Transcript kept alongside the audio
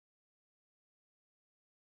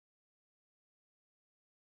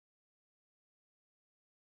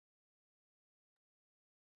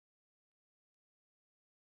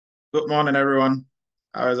Good morning, everyone.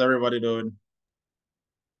 How is everybody doing?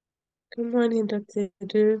 Good morning, Dr.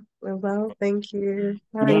 Drew. Well, thank you.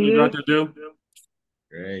 How Good are morning, you? Dr. Drew.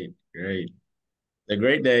 Great, great. A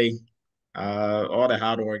great day. All the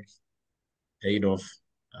hard work paid off.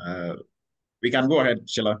 Uh, we can go ahead,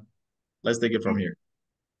 Sheila. Let's take it from here.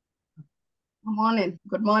 Good morning.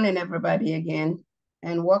 Good morning, everybody, again,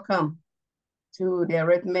 and welcome to the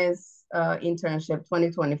Eretmis Internship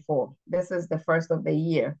 2024. This is the first of the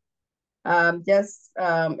year. Just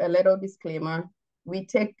a little disclaimer, we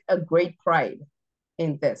take a great pride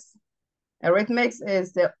in this. Eretmis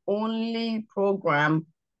is the only program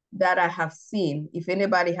that I have seen. If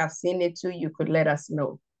anybody have seen it too, you could let us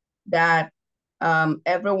know that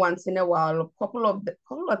every once in a while, a couple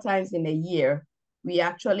of times in a year, we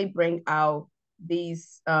actually bring out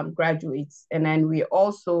these graduates, and then we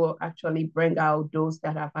also actually bring out those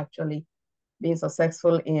that have actually been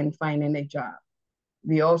successful in finding a job.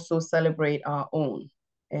 We also celebrate our own,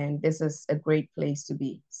 and this is a great place to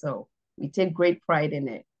be. So we take great pride in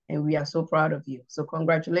it, and we are so proud of you. So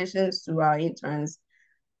congratulations to our interns,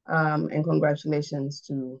 and congratulations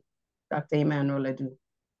to Dr. Emmanuel Adu.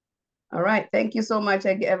 All right, thank you so much,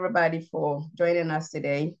 everybody, for joining us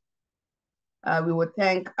today. We would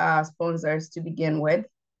thank our sponsors to begin with.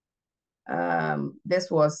 This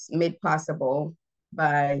was made possible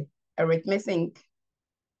by Eretmis Inc.,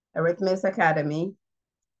 Eretmis Academy,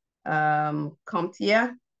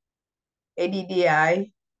 CompTIA,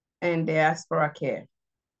 ADDI, and Diaspora Care.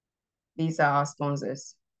 These are our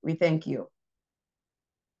sponsors. We thank you.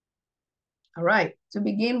 All right, to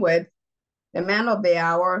begin with, the man of the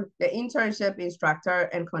hour, the internship instructor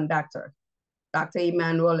and conductor, Dr.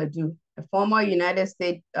 Emmanuel Adu, a former United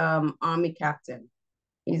States Army captain.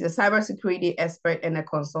 He's a cybersecurity expert and a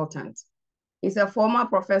consultant. He's a former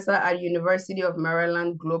professor at University of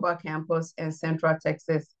Maryland Global Campus and Central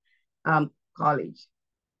Texas College.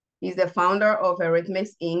 He's the founder of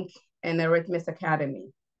Eretmis Inc. and Eretmis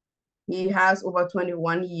Academy. He has over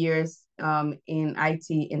 21 years in IT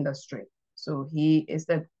industry. So he is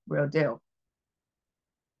the real deal.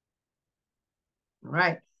 All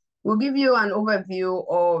right. We'll give you an overview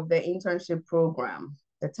of the internship program.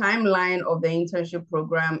 The timeline of the internship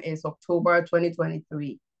program is October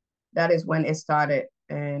 2023. That is when it started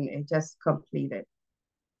and it just completed.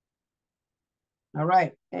 All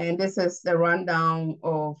right, and this is the rundown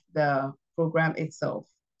of the program itself.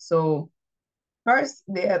 So first,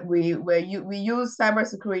 we use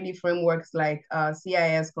cybersecurity frameworks like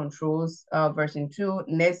CIS controls version 2,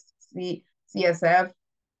 NIST, CSF,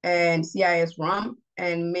 and CIS ROM,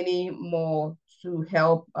 and many more to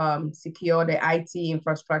help secure the IT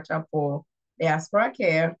infrastructure for Diaspora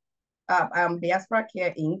Care, Diaspora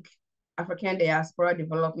Care Inc., African Diaspora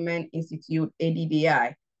Development Institute,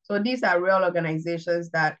 ADDI. So these are real organizations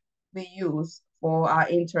that we use for our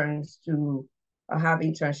interns to have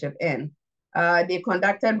internship in. They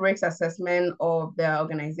conducted risk assessment of the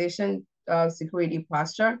organization security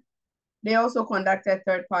posture. They also conducted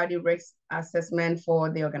third-party risk assessment for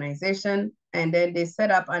the organization, and then they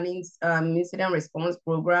set up an incident response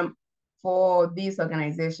program for these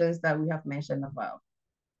organizations that we have mentioned about.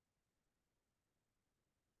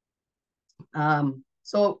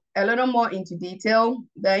 So a little more into detail,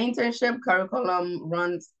 the internship curriculum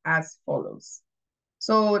runs as follows.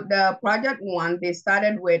 So the project one, they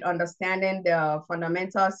started with understanding the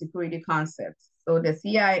fundamental security concepts. So the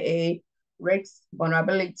CIA, risks,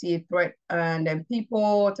 vulnerability, threat, and then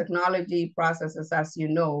people, technology, processes, as you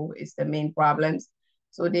know, is the main problems.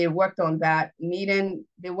 So they worked on that, to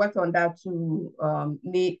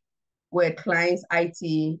meet with clients'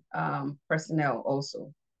 IT personnel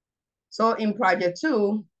also. So in project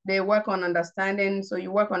two, they work on understanding, so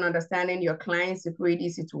you work on understanding your client security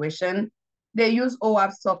situation. They use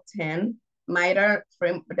OWASP SOC 10, the MITRE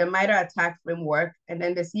attack framework, and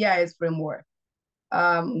then the CIS framework.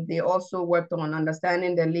 They also worked on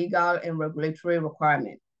understanding the legal and regulatory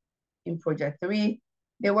requirement. In project three,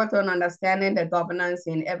 they worked on understanding the governance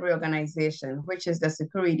in every organization, which is the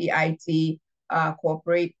security IT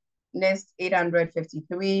corporate NIST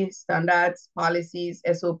 853 standards, policies,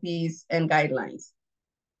 SOPs, and guidelines.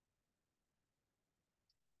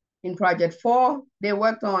 In project four, they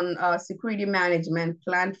worked on security management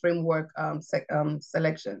plan framework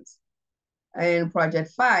selections. In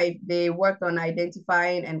project five, they worked on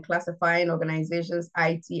identifying and classifying organizations'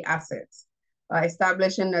 IT assets,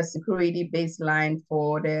 establishing a security baseline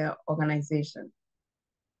for the organization.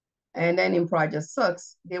 And then in project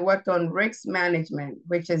six, they worked on risk management,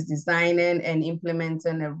 which is designing and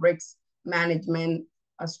implementing a risk management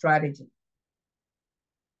strategy.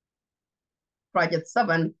 Project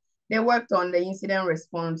seven, they worked on the incident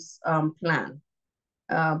response plan.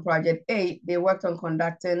 Project 8, they worked on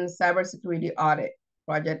conducting cybersecurity audit.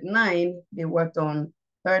 Project 9, they worked on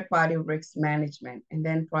third-party risk management. And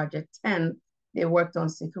then Project 10, they worked on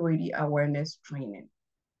security awareness training.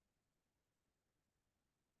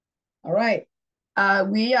 All right.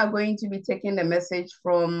 We are going to be taking the message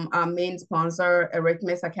from our main sponsor,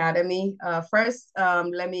 Eretmis Academy. First,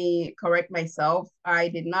 let me correct myself. I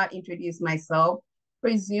did not introduce myself,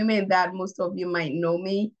 presuming that most of you might know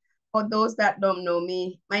me. For those that don't know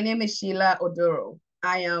me, my name is Sheila Oduro.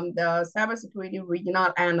 I am the Cybersecurity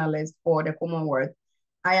Regional Analyst for the Commonwealth.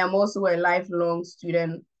 I am also a lifelong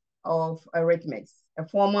student of Eretmis, a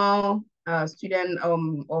former student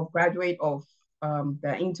of graduate of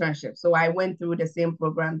the internship. So I went through the same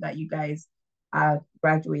program that you guys are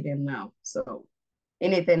graduating now. So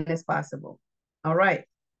anything is possible. All right.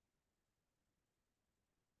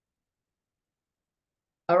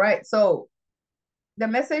 All right. So the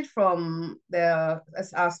message from our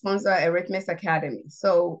sponsor, Eretmis Academy.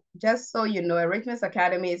 So just so you know, Eretmis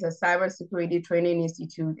Academy is a cybersecurity training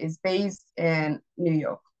institute. It's based in New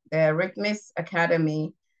York. The Eretmis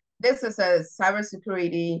Academy, this is a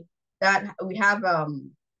cybersecurity that we have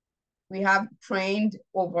trained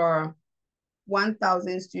over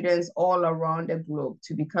 1,000 students all around the globe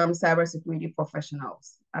to become cybersecurity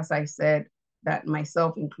professionals. As I said, that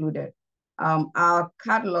myself included. Our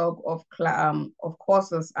catalog of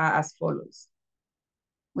courses are as follows.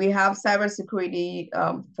 We have cybersecurity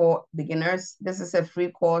for beginners. This is a free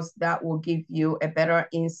course that will give you a better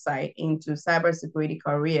insight into cybersecurity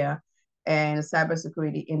career and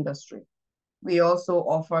cybersecurity industry. We also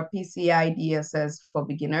offer PCI DSS for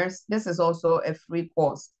beginners. This is also a free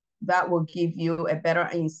course that will give you a better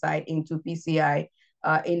insight into PCI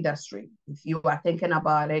industry. If you are thinking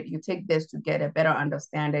about it, you take this to get a better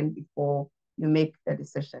understanding before you make the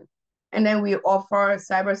decision. And then we offer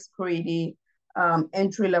cybersecurity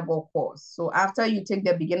entry-level course. So after you take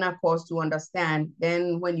the beginner course to understand,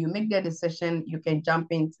 then when you make the decision, you can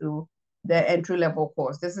jump into the entry-level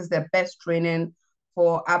course. This is the best training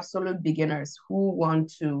for absolute beginners who want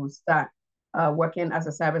to start working as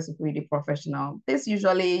a cybersecurity professional. This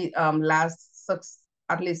usually lasts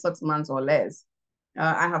at least 6 months or less.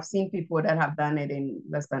 I have seen people that have done it in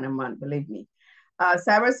less than a month, believe me.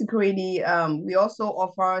 Cybersecurity, we also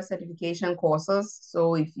offer certification courses.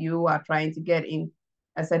 So if you are trying to get in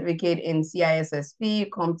a certificate in CISSP,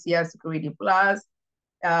 CompTIA Security Plus,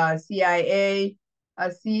 CIA,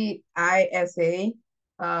 CISA,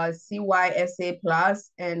 CYSA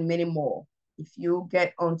Plus, and many more. If you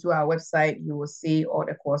get onto our website, you will see all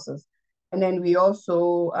the courses. And then we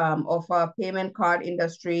also offer payment card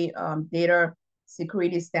industry data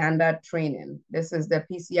security standard training. This is the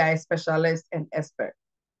PCI specialist and expert.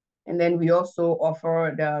 And then we also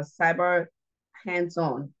offer the cyber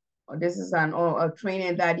hands-on. This is a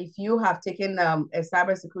training that if you have taken a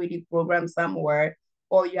cybersecurity program somewhere,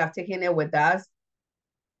 or you have taken it with us,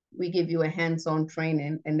 we give you a hands-on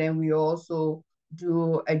training. And then we also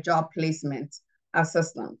do a job placement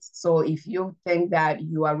assistance. So if you think that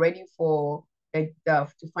you are ready to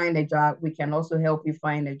find a job, we can also help you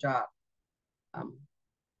find a job.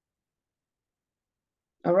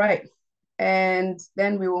 All right, and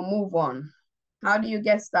then we will move on. How do you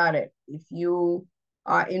get started? If you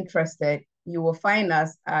are interested, you will find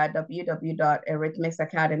us at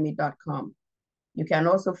www.eretmisacademy.com. You can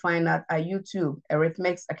also find us at YouTube,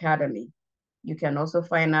 Eretmis Academy. You can also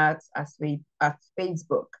find us at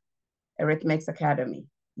Facebook, Eretmis Academy.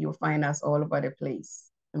 You'll find us all over the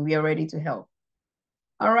place, and we are ready to help.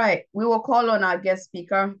 All right, we will call on our guest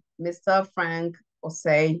speaker, Mr. Frank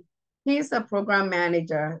Osei. He is a program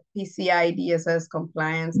manager, PCI DSS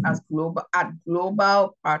compliance at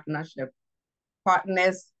Global Partners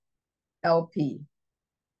LP.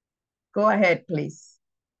 Go ahead, please.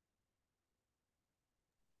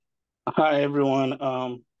 Hi, everyone.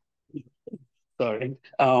 Sorry.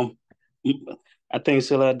 I think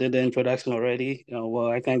Sheila did the introduction already. Well,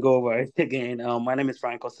 I can go over it again. My name is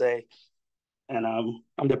Frank Osei, and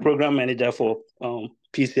I'm the program manager for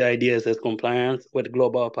PCI DSS compliance with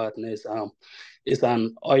Global Partners. It's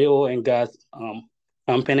an oil and gas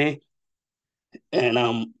company,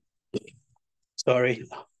 and sorry.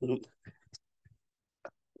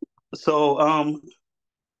 So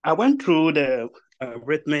I went through the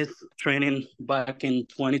Eretmis training back in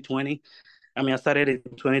 2020. I started in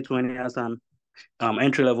 2020 as an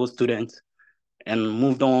entry-level student and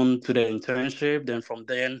moved on to the internship. Then from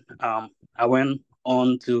then, I went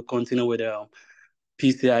on to continue with the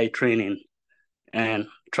PCI training. And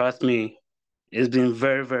trust me, it's been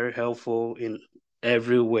very, very helpful in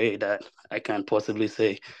every way that I can possibly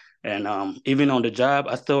say. And even on the job,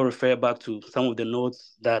 I still refer back to some of the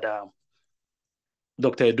notes that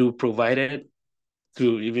Dr. Edu provided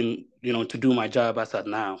to even, to do my job as at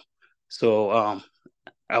now. So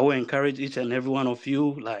I will encourage each and every one of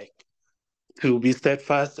you, like, to be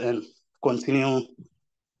steadfast and continue,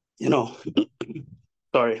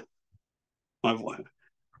 sorry, my voice.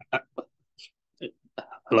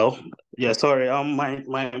 Hello? Yeah, sorry.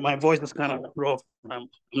 My voice is kind of rough. I'm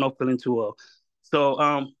not feeling too well. So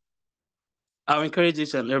I'll encourage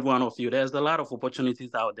each and every one of you. There's a lot of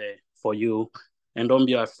opportunities out there for you, and don't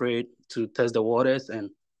be afraid to test the waters. And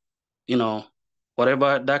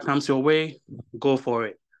whatever that comes your way, go for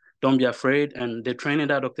it. Don't be afraid. And the training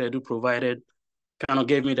that Dr. Edu provided kind of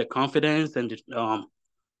gave me the confidence and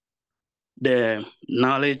the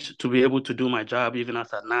knowledge to be able to do my job even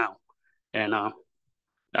as at now. And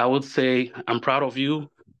I would say I'm proud of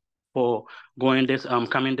you for coming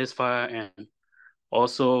this far, and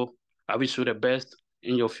also I wish you the best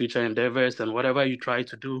in your future endeavors, and whatever you try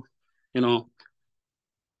to do,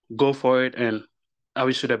 go for it, and I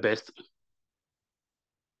wish you the best.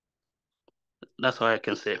 That's all I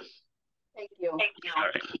can say. Thank you. All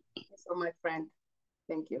right. Thank you so much, friend.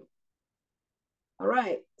 Thank you. All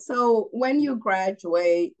right. So when you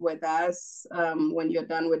graduate with us, when you're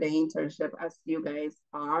done with the internship, as you guys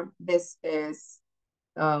are, this is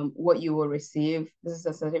what you will receive. This is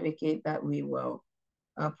a certificate that we will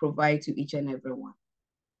provide to each and every one.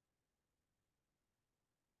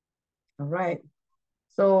 All right.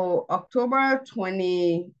 So October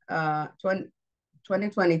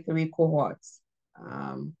 2023 cohorts.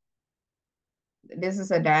 This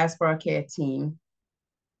is a diaspora care team.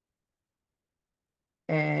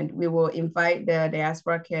 And we will invite the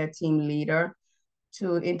diaspora care team leader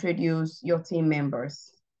to introduce your team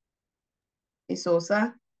members.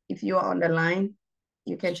 Isosa, if you are on the line,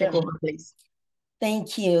 you can take over, please.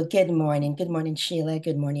 Thank you. Good morning. Good morning, Sheila.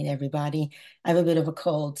 Good morning, everybody. I have a bit of a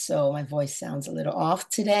cold, so my voice sounds a little off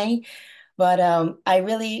today. But I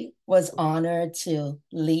really was honored to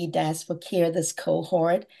lead Diaspora Care this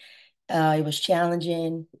cohort. It was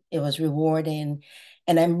challenging, it was rewarding,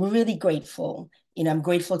 and I'm really grateful. I'm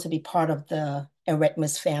grateful to be part of the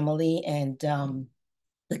Eretmis family, and the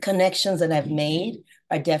connections that I've made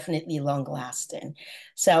are definitely long lasting.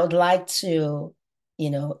 So I would like to,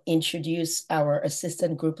 introduce our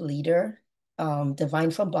assistant group leader, Divine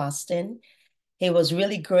from Boston. He was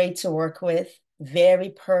really great to work with, very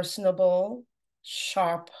personable,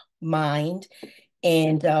 sharp mind.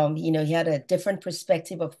 And, he had a different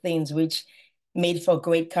perspective of things, which made for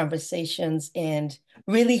great conversations and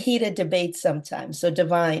really heated debates sometimes. So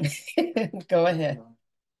Divine, go ahead.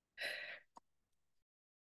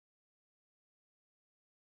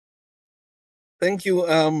 Thank you.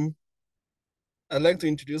 I'd like to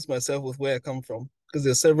introduce myself with where I come from, because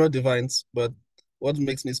there's several divines, but what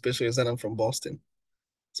makes me special is that I'm from Boston.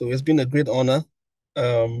 So it's been a great honor.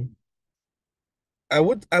 I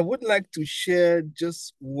would like to share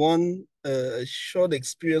just one short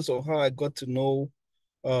experience of how I got to know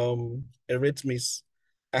Eretmis.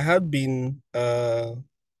 I had been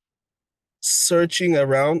searching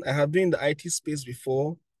around. I have been in the IT space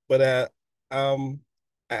before, but I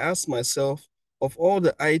asked myself, of all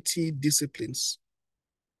the IT disciplines,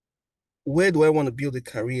 where do I want to build a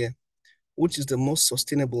career? Which is the most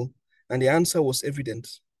sustainable? And the answer was evident,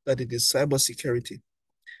 that it is cybersecurity,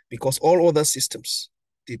 because all other systems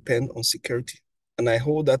depend on security. And I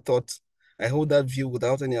hold that view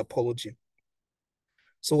without any apology.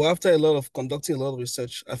 So after conducting a lot of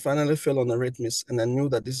research, I finally fell on Eretmis, and I knew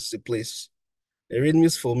that this is the place.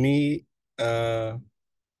 Eretmis for me,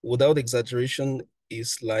 without exaggeration,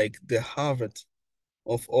 is like the Harvard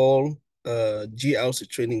of all GRC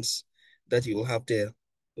trainings that you will have there.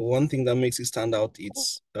 The one thing that makes it stand out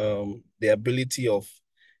is the ability of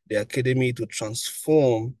the academy to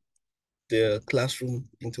transform the classroom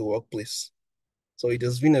into a workplace. So it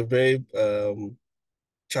has been a very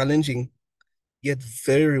challenging yet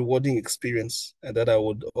very rewarding experience, and that I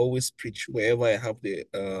would always preach wherever I have the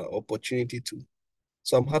opportunity to.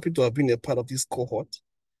 So I'm happy to have been a part of this cohort.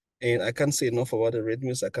 And I can't say enough about the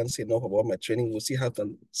Eretmis. I can't say enough about my training. We'll see have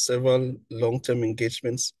done several long-term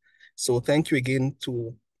engagements. So thank you again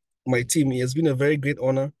to my team. It has been a very great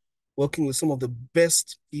honor working with some of the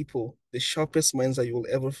best people, the sharpest minds that you will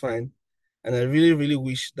ever find. And I really, really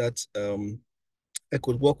wish that I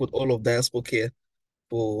could work with all of Diaspora Care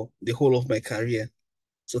for the whole of my career.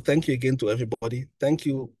 So thank you again to everybody. Thank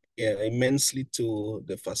you immensely to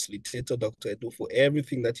the facilitator, Dr. Edu, for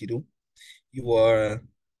everything that you do. You are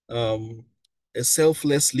a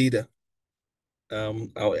selfless leader.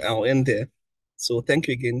 I'll end there. So thank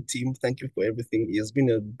you again, team. Thank you for everything. It has been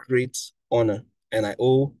a great honor, and I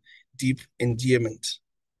owe deep endearment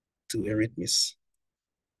to Eretmis.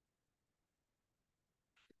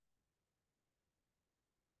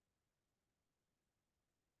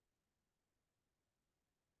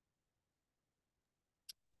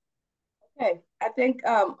 Okay, I think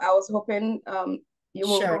I was hoping you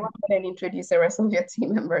will go Sure. ahead and introduce the rest of your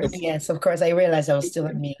team members. Yes, of course. I realized I was still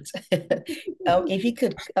on mute. If you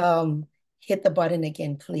could hit the button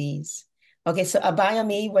again, please. Okay, so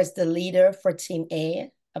Abayomi was the leader for Team A.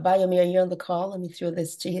 Abayomi, are you on the call? Let me throw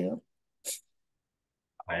this to you.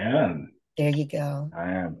 I am. There you go.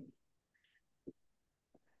 I am.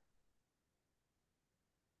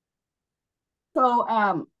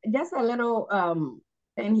 So just a little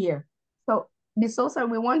thing here. So D'Souza,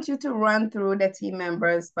 we want you to run through the team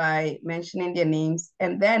members by mentioning their names.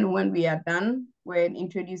 And then when we are done with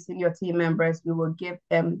introducing your team members, we will give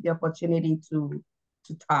them the opportunity to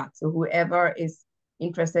talk. So whoever is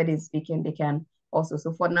interested in speaking, they can also.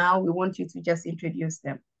 So for now, we want you to just introduce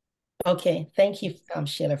them. Okay, thank you,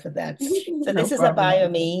 Sheila, for that. So No this is problem.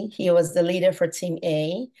 Abayomi. He was the leader for Team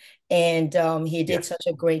A, and he did Yes. such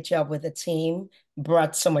a great job with the team,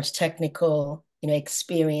 brought so much technical,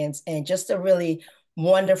 experience, and just a really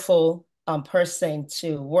wonderful person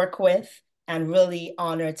to work with, and really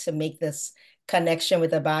honored to make this connection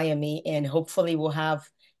with Abayomi, and hopefully we'll have,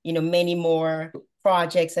 many more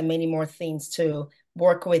projects and many more things to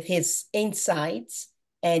work with his insights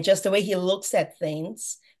and just the way he looks at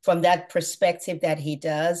things from that perspective that he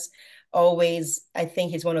does. Always, I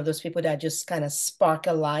think he's one of those people that just kind of spark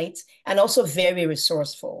a light and also very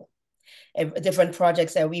resourceful. Different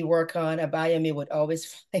projects that we work on, Abayomi would always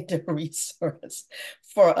find a resource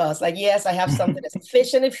for us. Like, yes, I have something that's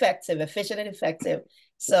efficient and effective.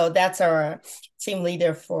 So that's our team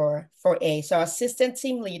leader for A. So our assistant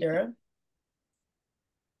team leader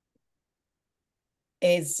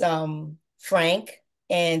is Frank.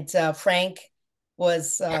 And Frank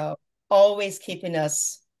was always keeping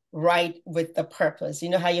us right with the purpose. You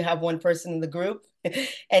know how you have one person in the group,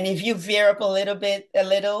 and if you veer up a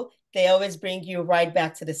little, they always bring you right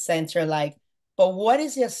back to the center. Like, but what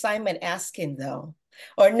is the assignment asking though?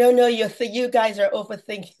 Or no, you guys are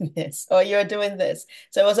overthinking this, or you're doing this.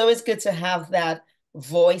 So it was always good to have that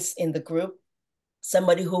voice in the group,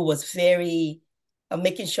 somebody who was very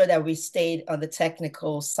making sure that we stayed on the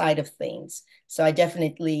technical side of things. So I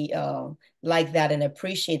definitely like that and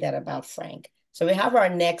appreciate that about Frank. So we have our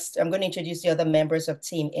next, I'm going to introduce the other members of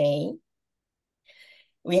Team A.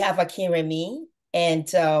 We have Akiremi, and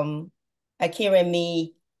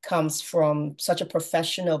Akiremi comes from such a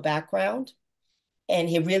professional background, and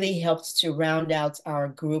he really helps to round out our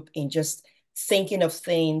group in just thinking of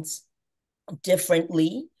things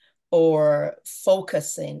differently or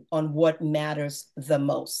focusing on what matters the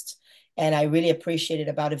most. And I really appreciate it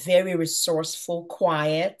about it. Very resourceful,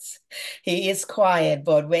 quiet. He is quiet,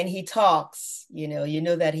 but when he talks, you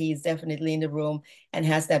know that he's definitely in the room and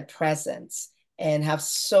has that presence, and have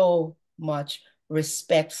so much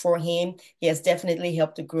respect for him. He has definitely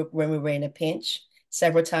helped the group when we were in a pinch.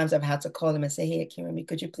 Several times I've had to call him and say, hey, Akiremi,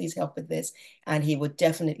 could you please help with this? And he would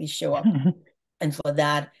definitely show up. And for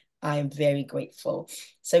that, I am very grateful.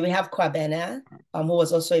 So we have Kwabena, who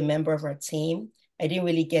was also a member of our team. I didn't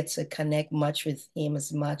really get to connect much with him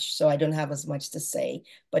as much, so I don't have as much to say,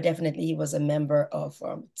 but definitely he was a member of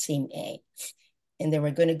Team A. And then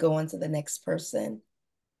we're going to go on to the next person.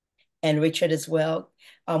 And Richard as well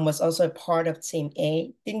was also a part of Team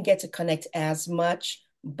A. Didn't get to connect as much,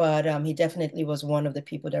 but he definitely was one of the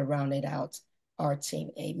people that rounded out our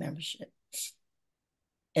Team A membership.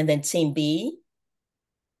 And then Team B,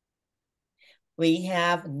 we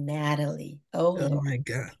have Natalie. Oh Lord. My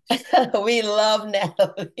God. We love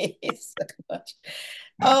Natalie so much.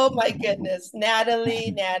 Oh my goodness.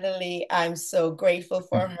 Natalie, I'm so grateful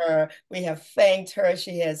for her. We have thanked her.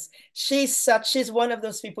 She's one of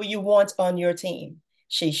those people you want on your team.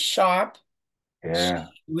 She's sharp. Yeah.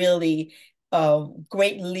 Really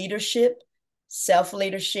great leadership,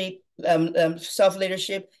 self-leadership,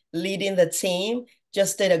 leading the team.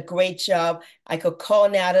 Just did a great job. I could call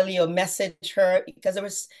Natalie or message her because there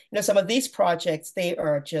was, some of these projects, they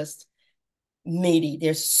are just meaty.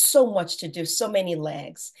 There's so much to do, so many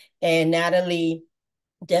legs. And Natalie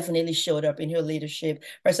definitely showed up in her leadership,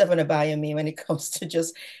 herself and Abayomi, when it comes to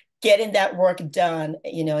just getting that work done,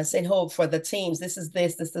 and saying, oh, for the teams, this is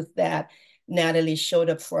that. Natalie showed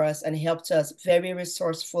up for us and helped us, very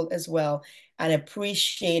resourceful as well, and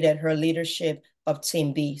appreciated her leadership of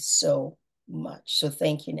Team B so much. So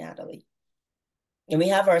thank you, Natalie. And we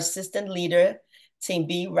have our assistant leader, Team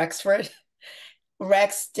B, Rexford.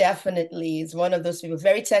 Rex definitely is one of those people,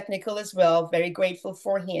 very technical as well, very grateful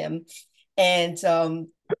for him. And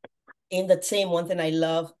in the team, one thing I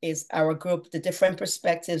love is our group, the different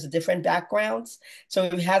perspectives, the different backgrounds. So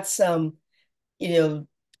we had some,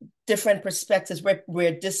 different perspectives where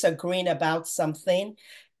we're disagreeing about something.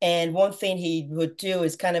 And one thing he would do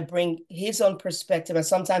is kind of bring his own perspective and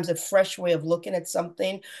sometimes a fresh way of looking at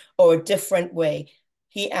something or a different way.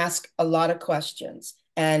 He asked a lot of questions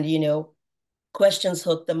and, questions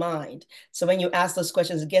hook the mind. So when you ask those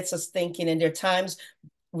questions, it gets us thinking. And there are times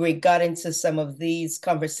we got into some of these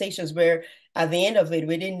conversations where at the end of it,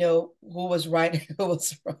 we didn't know who was right and who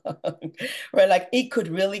was wrong. Right? Like it could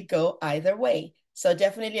really go either way. So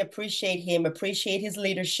definitely appreciate him, appreciate his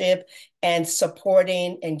leadership and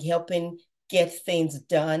supporting and helping get things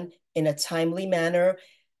done in a timely manner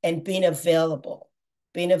and being available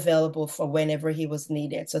for whenever he was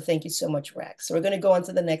needed. So thank you so much, Rex. So we're going to go on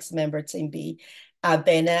to the next member, Team B.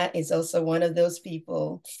 Abena is also one of those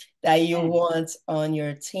people that you want on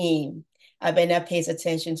your team. Abena pays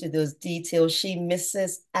attention to those details. She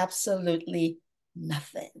misses absolutely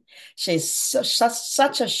nothing. She's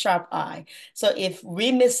such a sharp eye. So if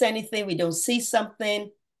we miss anything, we don't see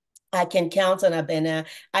something, I can count on Abena.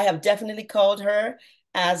 I have definitely called her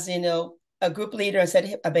as, a group leader and said,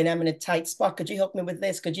 hey, Abena, I'm in a tight spot. Could you help me with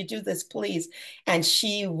this? Could you do this, please? And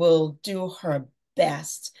she will do her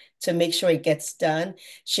best to make sure it gets done.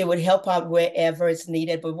 She would help out wherever it's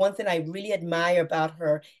needed. But one thing I really admire about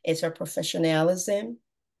her is her professionalism,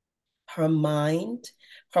 her mind,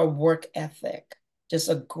 her work ethic. Just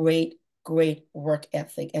a great, great work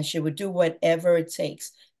ethic. And she would do whatever it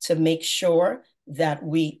takes to make sure that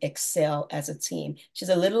we excel as a team. She's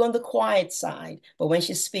a little on the quiet side, but when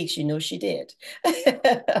she speaks, you know she did.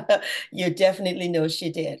 You definitely know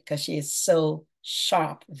she did because she is so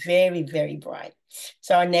sharp, very, very bright.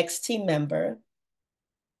 So our next team member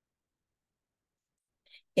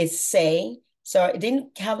is Say. So I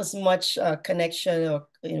didn't have as much connection or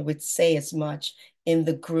with Say as much in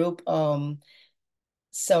the group.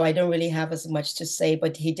 So I don't really have as much to say,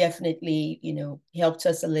 but he definitely, helped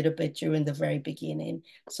us a little bit during the very beginning.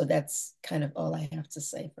 So that's kind of all I have to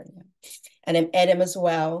say for now. And then Adam as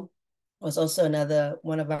well was also another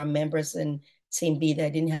one of our members in Team B that I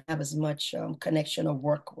didn't have as much connection or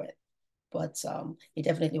work with. But he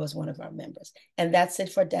definitely was one of our members. And that's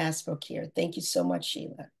it for Diaspora Care. Thank you so much,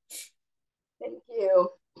 Sheila. Thank you.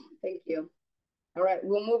 Thank you. All right,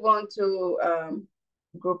 we'll move on to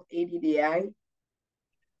Group ADDI.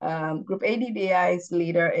 Group ADDI's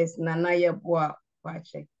leader is Nanaya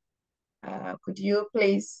Boache. Could you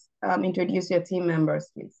please introduce your team members,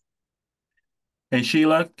 please? Hey,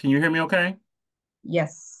 Sheila, can you hear me okay?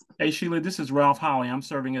 Yes. Hey, Sheila, this is Ralph Holly. I'm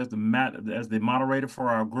serving as the moderator for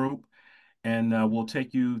our group, and we'll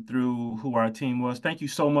take you through who our team was. Thank you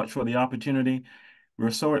so much for the opportunity. We're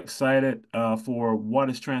so excited for what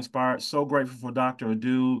has transpired. So grateful for Dr.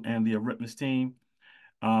 Adu and the Eretmis team.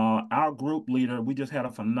 Our group leader, we just had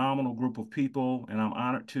a phenomenal group of people, and I'm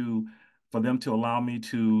honored for them to allow me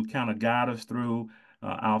to kind of guide us through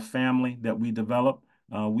our family that we developed.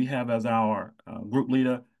 We have as our group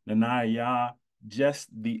leader, Nanaya, just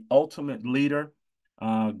the ultimate leader,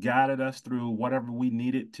 guided us through whatever we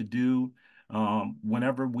needed to do.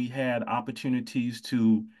 Whenever we had opportunities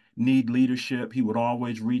to need leadership, he would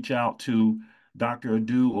always reach out to Dr.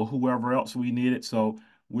 Adu or whoever else we needed. So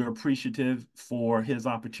we're appreciative for his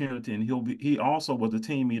opportunity, and he also was a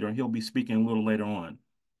team leader, and he'll be speaking a little later on.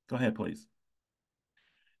 Go ahead, please.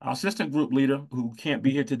 Our assistant group leader, who can't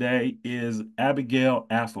be here today, is Abigail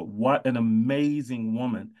Afford. What an amazing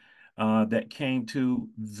woman that came to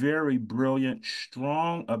very brilliant,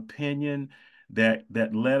 strong opinion that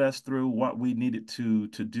led us through what we needed to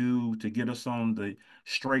do to get us on the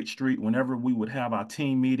straight street. Whenever we would have our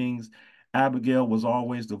team meetings, Abigail was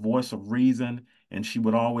always the voice of reason, and she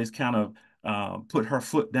would always kind of put her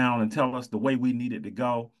foot down and tell us the way we needed to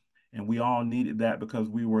go. And we all needed that because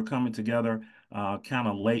we were coming together kind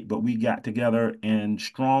of late, but we got together, and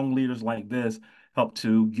strong leaders like this helped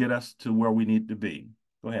to get us to where we need to be.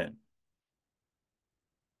 Go ahead.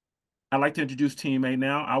 I'd like to introduce teammate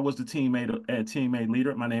now. I was the teammate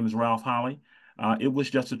leader. My name is Ralph Holly. It was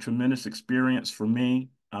just a tremendous experience for me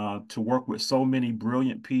to work with so many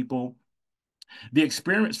brilliant people. The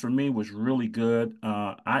experience for me was really good.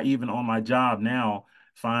 I even on my job now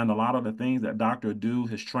find a lot of the things that Dr. Adu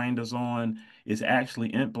has trained us on is actually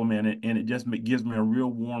implemented, and it just gives me a real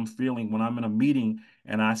warm feeling when I'm in a meeting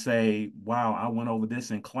and I say, wow, I went over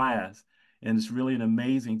this in class. And it's really an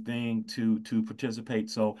amazing thing to participate.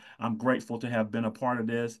 So I'm grateful to have been a part of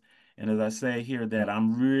this. And as I say here, that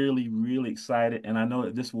I'm really, really excited, and I know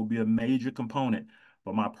that this will be a major component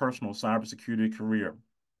for my personal cybersecurity career.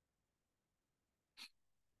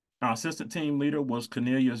 Our assistant team leader was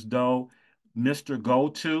Cornelius Doe, Mr.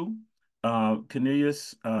 Go-To.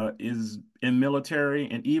 Cornelius is in military,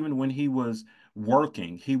 and even when he was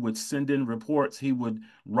working, he would send in reports, he would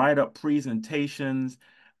write up presentations.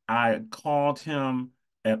 I called him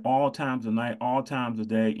at all times of night, all times of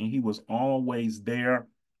day, and he was always there.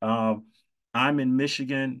 Uh, I'm in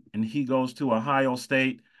Michigan, and he goes to Ohio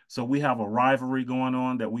State. So we have a rivalry going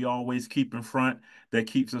on that we always keep in front that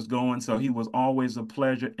keeps us going. So he was always a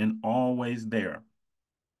pleasure and always there.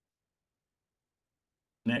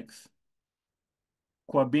 Next.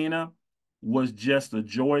 Quabina was just a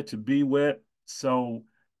joy to be with. So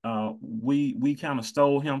we kind of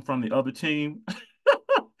stole him from the other team,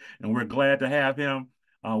 and we're glad to have him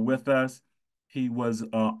with us. He was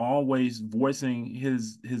always voicing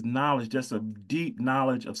his knowledge, just a deep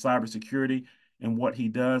knowledge of cybersecurity and what he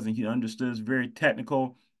does, and he understood. Very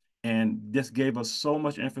technical, and just gave us so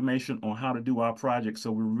much information on how to do our project.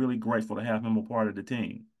 So we're really grateful to have him a part of the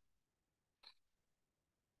team.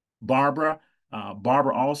 Barbara.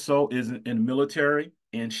 Barbara also is in the military,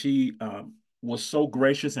 and she was so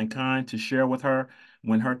gracious and kind to share with her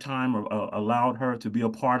when her time allowed her to be a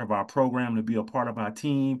part of our program, to be a part of our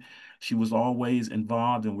team. She was always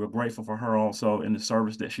involved, and we're grateful for her also in the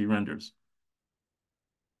service that she renders.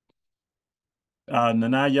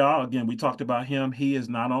 Nanaya, again, we talked about him. He is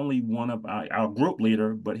not only one of our group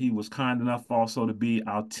leader, but he was kind enough also to be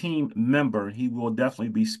our team member. He will definitely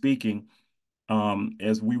be speaking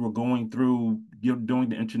as we were going through doing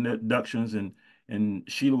the introductions, and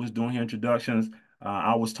Sheila was doing her introductions.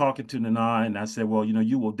 I was talking to Nana, and I said, well,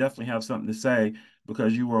 you will definitely have something to say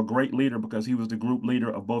because you were a great leader, because he was the group leader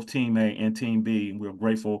of both Team A and Team B, and we're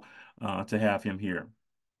grateful to have him here.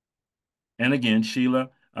 And again, Sheila,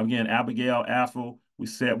 again, Abigail Affle, we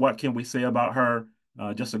said, what can we say about her?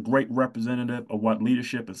 Just a great representative of what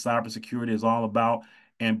leadership and cybersecurity is all about,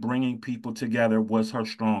 and bringing people together was her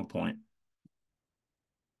strong point.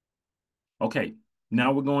 Okay,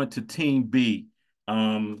 now we're going to Team B.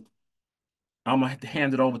 I'm going to have to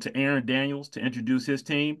hand it over to Aaron Daniels to introduce his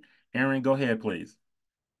team. Aaron, go ahead, please.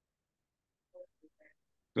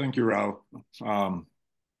 Thank you, Ralph.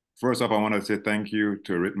 First off, I want to say thank you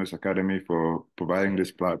to Eretmis Academy for providing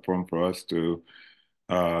this platform for us to,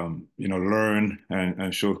 learn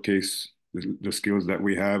and showcase the skills that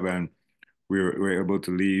we have, and we're able to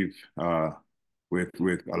leave with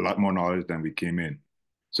a lot more knowledge than we came in.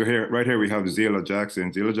 So right here, we have Zayla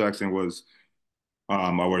Jackson. Zayla Jackson was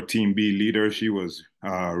our Team B leader. She was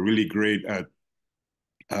really great at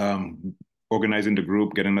organizing the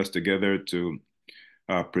group, getting us together to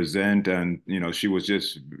present, and she was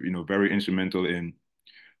just very instrumental in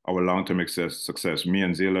our long-term success. Me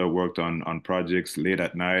and Zayla worked on projects late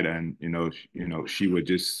at night, and she would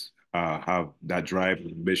just have that drive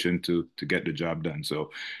and ambition to get the job done. So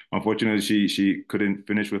unfortunately, she couldn't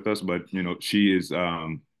finish with us, but she is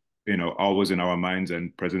always in our minds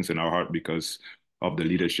and presence in our heart because of the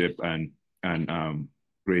leadership and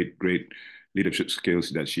great leadership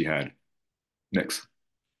skills that she had. Next.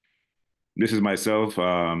 This is myself,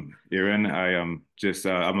 Aaron. I am just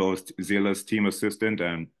I'm Zayla's team assistant,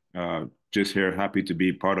 and just here happy to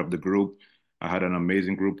be part of the group. I had an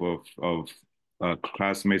amazing group of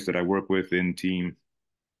classmates that I work with in Team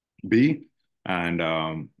B, and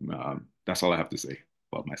that's all I have to say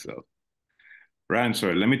about myself.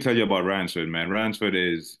 Ransford, let me tell you about Ransford, man. Ransford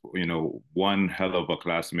is, one hell of a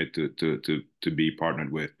classmate to be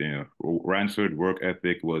partnered with. Ransford work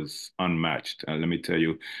ethic was unmatched. Let me tell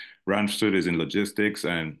you, Ransford is in logistics,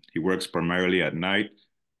 and he works primarily at night.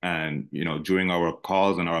 And during our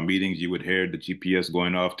calls and our meetings, you would hear the GPS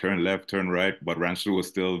going off, turn left, turn right. But Ransford was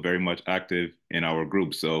still very much active in our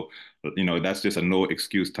group. So, that's just a no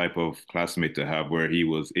excuse type of classmate to have, where he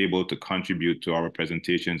was able to contribute to our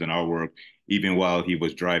presentations and our work even while he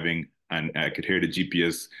was driving, and I could hear the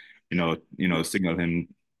GPS, signal him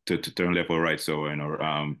to turn left or right. So,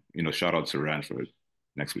 shout out to Ransford.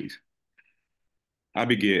 Next, please.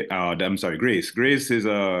 Abigail, I'm sorry, Grace. Grace is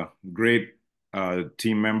a great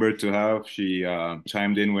team member to have. She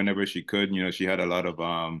chimed in whenever she could. She had a lot of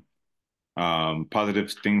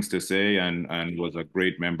positive things to say, and was a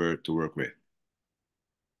great member to work with.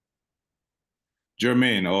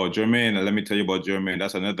 Jermaine, let me tell you about Jermaine.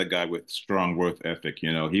 That's another guy with strong work ethic.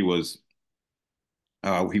 He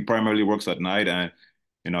primarily works at night,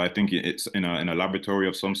 and I think it's in a laboratory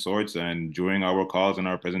of some sorts. And during our calls and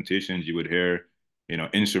our presentations, you would hear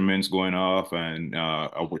instruments going off, and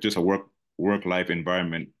just a work-life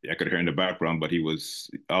environment. I could hear in the background, but he was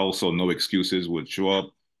also no excuses, would show up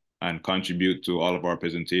and contribute to all of our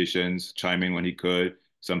presentations, chime in when he could.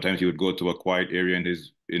 Sometimes he would go to a quiet area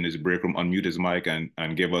in his break room, unmute his mic,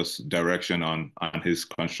 and give us direction on his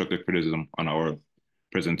constructive criticism on our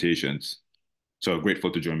presentations. So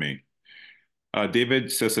grateful to Jermaine. David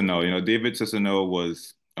Cicino, David Cicino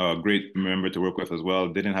was a great member to work with as well.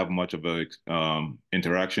 Didn't have much of a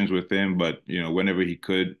interactions with him, but whenever he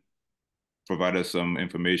could provide us some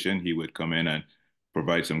information, he would come in and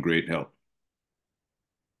provide some great help.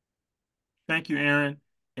 Thank you, Aaron.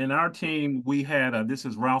 In our team, we had, this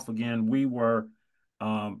is Ralph again, we were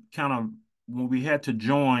kind of, when we had to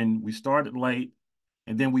join, we started late,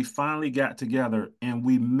 and then we finally got together and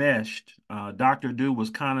we meshed. Dr. Du was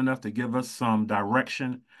kind enough to give us some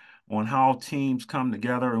direction on how teams come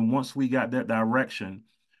together. And once we got that direction,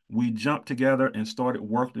 we jumped together and started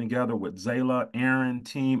working together with Zayla, Aaron,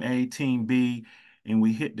 Team A, Team B, and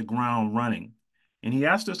we hit the ground running. And he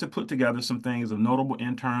asked us to put together some things of notable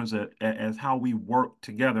interns as how we work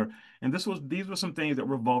together. And these were some things that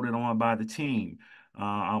were voted on by the team.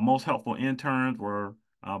 Our most helpful interns were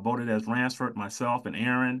voted as Ransford, myself, and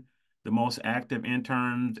Aaron. The most active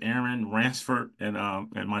interns, Aaron, Ransford,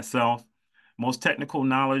 and myself. Most technical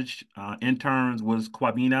knowledge interns was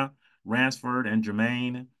Kwabena, Ransford, and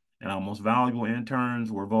Jermaine. And our most valuable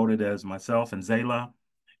interns were voted as myself and Zayla.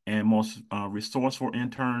 And most resourceful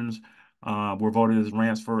interns were voted as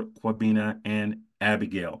Ransford, Kwabena, and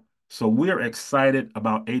Abigail. So we're excited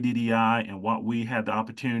about ADDI and what we had the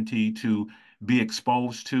opportunity to be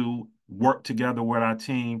exposed to, work together with our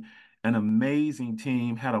team. An amazing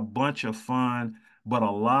team, had a bunch of fun, but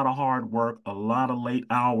a lot of hard work, a lot of late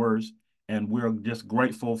hours, and we're just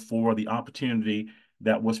grateful for the opportunity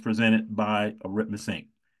that was presented by Eretmis Inc.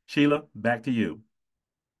 Sheila, back to you.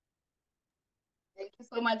 Thank you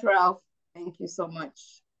so much, Ralph. Thank you so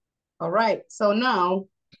much. All right, so now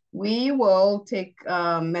we will take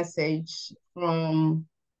a message from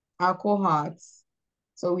our cohorts.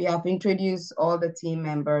 So we have introduced all the team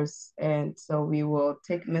members, and so we will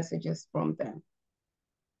take messages from them.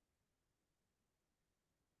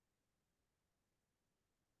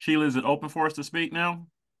 Sheila, is it open for us to speak now?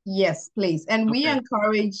 Yes, please. And we Okay.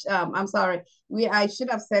 encourage, I'm sorry, I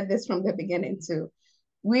should have said this from the beginning too.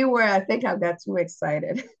 I think I got too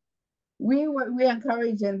excited. We're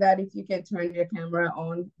encouraging that if you can turn your camera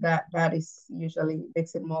on, that is usually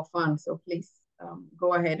makes it more fun. So please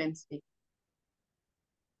go ahead and speak.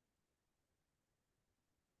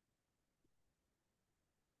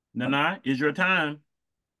 Nana, is your time.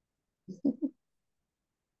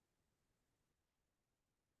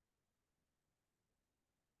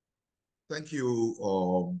 Thank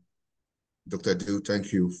you, Dr. Du.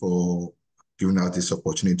 Thank you for giving us this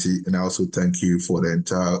opportunity. And I also thank you for the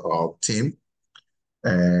entire team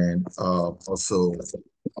and also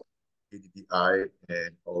ADDI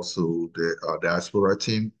and also the diaspora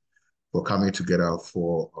team for coming together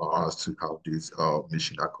for us to have this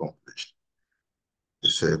mission accomplished.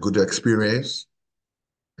 It's a good experience,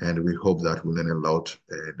 and we hope that we'll learn a lot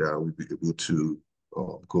and we'll be able to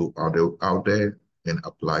go out there and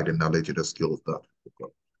apply the knowledge and the skills that we've got.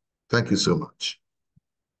 Thank you so much.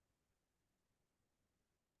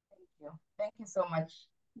 Thank you. Thank you so much.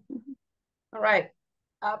 All right.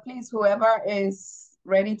 Please, whoever is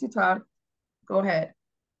ready to talk, go ahead.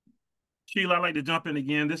 Sheila, I'd like to jump in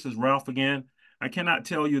again. This is Ralph again. I cannot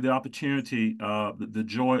tell you the opportunity, the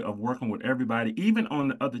joy of working with everybody, even on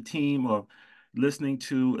the other team of listening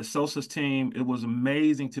to Asosa's team. It was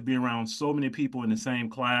amazing to be around so many people in the same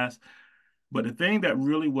class. But the thing that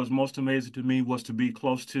really was most amazing to me was to be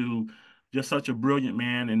close to just such a brilliant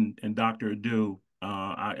man and Dr. Du.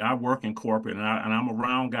 I work in corporate and I'm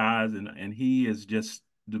around guys and he is just,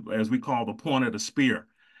 as we call, the point of the spear.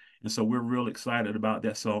 And so we're real excited about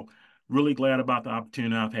that. So really glad about the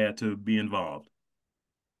opportunity I've had to be involved.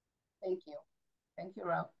 Thank you. Thank you,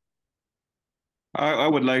 Ralph. I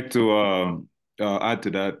would like to add to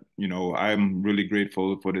that. I'm really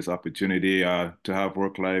grateful for this opportunity to have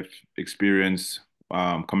work-life experience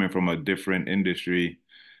coming from a different industry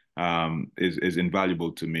is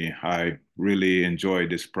invaluable to me. I really enjoyed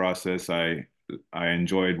this process. I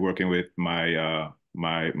enjoyed working with my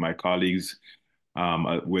colleagues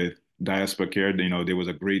with Diaspora Care. There was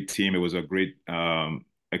a great team. It was a great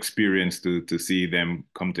experience to see them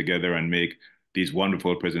come together and make these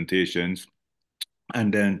wonderful presentations.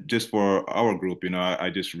 And then just for our group, I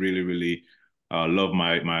just really, really love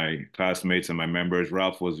my classmates and my members.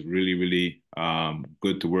 Ralph was really, really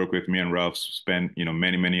good to work with. Me and Ralph spent,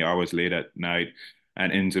 many, many hours late at night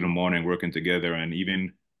and into the morning working together. And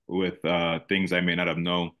even with things I may not have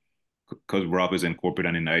known, because Rob is in corporate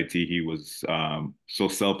and in IT, he was so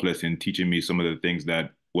selfless in teaching me some of the things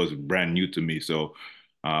that was brand new to me. So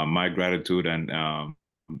my gratitude and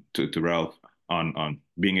to Ralph on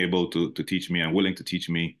being able to teach me and willing to teach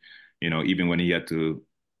me, even when he had to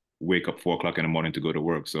wake up 4 o'clock in the morning to go to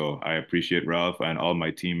work. So I appreciate Ralph and all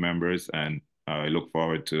my team members, and I look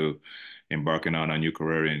forward to embarking on a new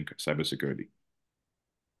career in cybersecurity.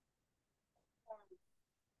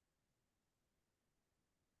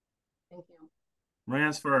 Thank you.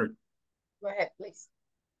 Ransford. Go ahead, please.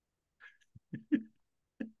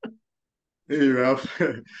 Hey, Ralph.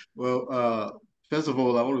 Well, first of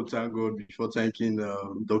all, I want to thank God before thanking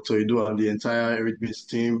Dr. Edu and the entire Eretmis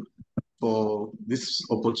team for this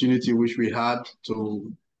opportunity which we had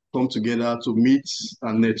to come together to meet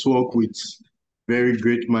and network with very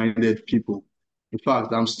great-minded people. In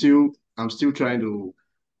fact, I'm still trying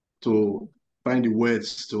to find the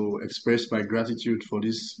words to express my gratitude for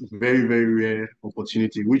this very, very rare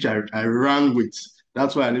opportunity, which I ran with.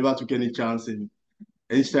 That's why I never took any chance in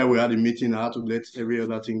each time we had a meeting. I had to let every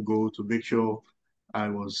other thing go to make sure I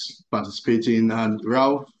was participating. And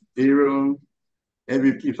Ralph, Aaron,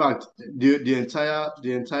 in fact, the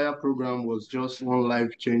entire program was just one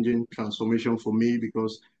life-changing transformation for me,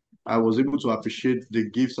 because I was able to appreciate the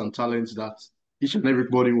gifts and talents that each and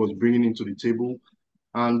everybody was bringing into the table.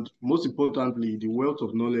 And most importantly, the wealth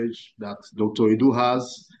of knowledge that Dr. Edu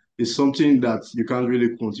has is something that you can't really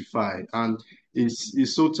quantify. And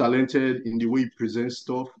he's so talented in the way he presents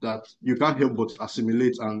stuff that you can't help but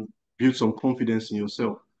assimilate and build some confidence in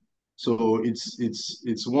yourself. So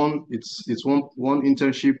it's one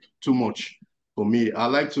internship too much for me. I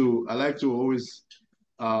like to always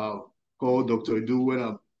call Dr. Edu when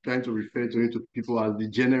I'm trying to refer to him to people as the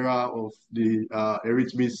general of the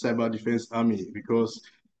Eretmis Cyber Defense Army, because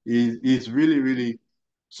he's really, really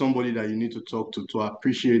somebody that you need to talk to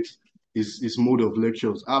appreciate his mode of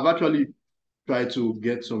lectures. I've actually tried to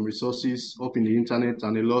get some resources up in the internet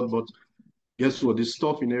and a lot, but guess what? The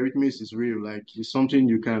stuff in Eretmis is real. Like, it's something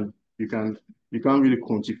you can't really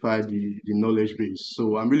quantify the knowledge base.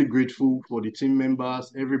 So I'm really grateful for the team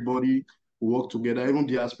members, everybody who work together, even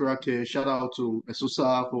the Aspera Care. Shout out to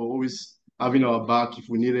Esusa for always having our back if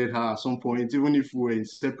we needed her at some point, even if we were in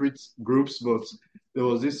separate groups. But there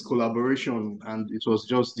was this collaboration, and it was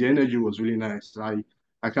just, the energy was really nice.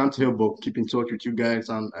 I can't help but keep in touch with you guys,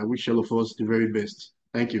 and I wish all of us the very best.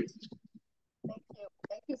 Thank you. Thank you.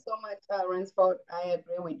 Thank you so much, Ransford. I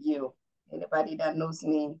agree with you. Anybody that knows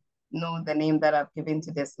me know the name that I've given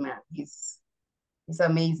to this man. He's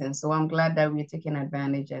amazing. So I'm glad that we're taking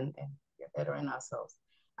advantage and bettering ourselves.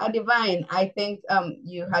 Divine, I think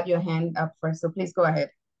you had your hand up first, so please go ahead.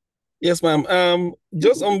 Yes, ma'am.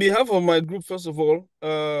 Just on behalf of my group, first of all,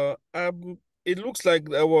 it looks like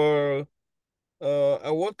our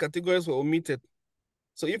award categories were omitted.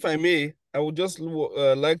 So if I may, I would just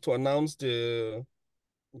like to announce the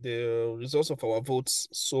results of our votes.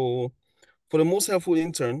 So for the most helpful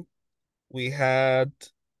intern, we had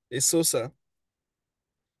a SOSA.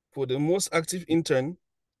 For the most active intern,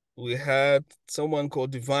 we had someone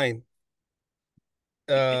called Divine.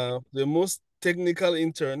 The most technical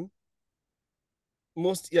intern,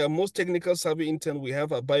 most technical savvy intern, we have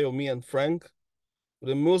Abayomi and Frank. For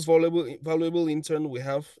the most valuable intern, we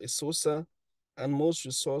have a SOSA, and most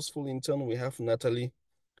resourceful intern, we have Natalie.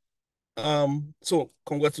 So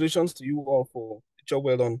congratulations to you all for the job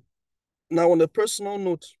well done. Now, on a personal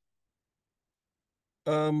note,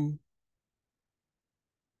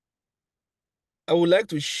 I would like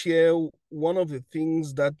to share one of the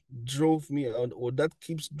things that drove me out, or that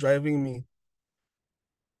keeps driving me.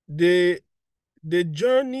 The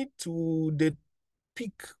journey to the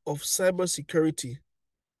peak of cybersecurity,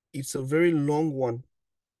 it's a very long one.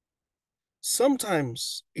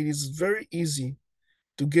 Sometimes it is very easy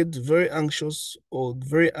to get very anxious or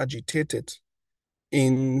very agitated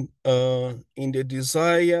in the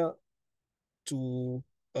desire to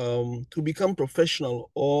become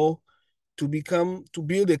professional, or to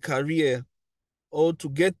build a career, or to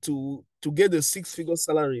get a six-figure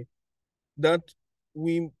salary, that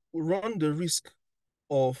we run the risk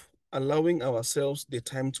of allowing ourselves the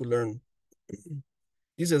time to learn.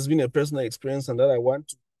 This has been a personal experience, and that I want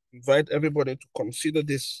to invite everybody to consider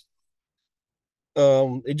this.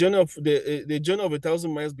 The journey of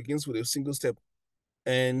 1,000 miles begins with a single step,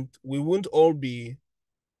 and we won't all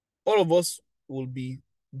of us will be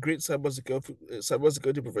great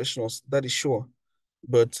cybersecurity professionals, that is sure.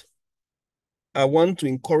 But I want to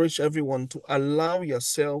encourage everyone to allow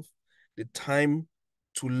yourself the time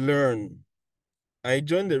to learn. I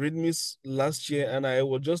joined the Eretmis last year, and I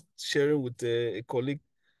was just sharing with a colleague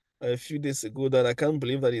a few days ago that I can't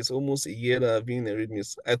believe that it's almost a year that I've been in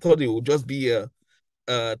Eretmis. I thought it would just be a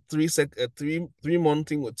 3 month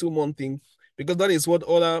thing or 2 month thing, because that is what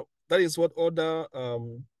other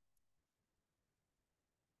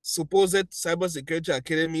supposed cybersecurity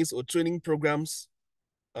academies or training programs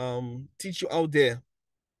teach you out there.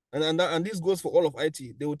 And this goes for all of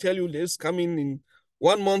IT. They will tell you this coming in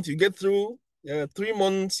 1 month, you get through, 3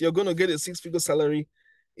 months, you're gonna get a 6-figure salary.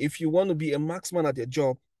 If you want to be a marksman at your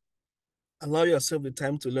job, allow yourself the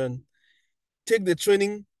time to learn. Take the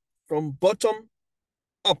training from bottom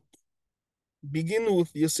up. Begin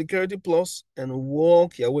with your security plus and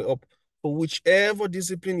walk your way up for whichever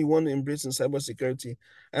discipline you want to embrace in cybersecurity.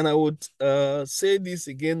 And I would say this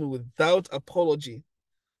again without apology: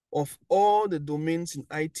 of all the domains in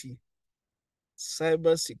IT,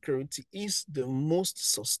 cybersecurity is the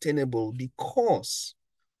most sustainable because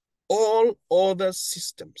all other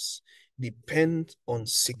systems depend on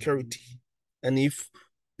security. And if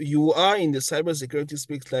you are in the cybersecurity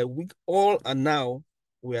space like we all are now,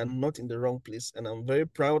 we are not in the wrong place. And I'm very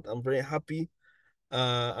proud. I'm very happy.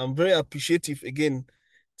 I'm very appreciative again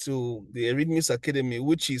to the Eretmis Academy,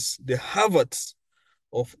 which is the Harvard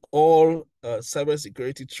of all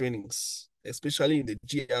cybersecurity trainings, especially in the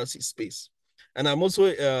GRC space. And I'm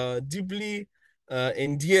also deeply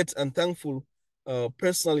endeared and thankful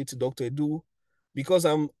personally to Dr. Edu, because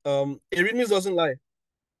Eretmis doesn't lie.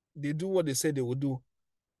 They do what they say they will do.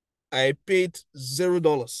 I paid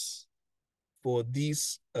 $0 for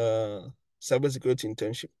this cybersecurity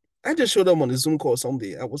internship. I just showed up on a Zoom call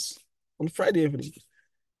someday. I was on Friday evening,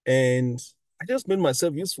 and I just made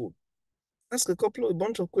myself useful. Asked a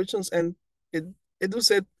bunch of questions, and Edu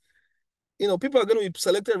said, people are going to be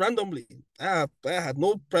selected randomly. I had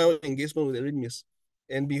no prior engagement with the Eretmis,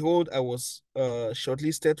 and behold, I was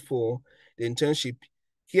shortlisted for the internship.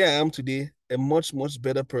 Here I am today, a much, much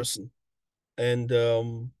better person. And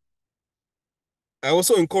I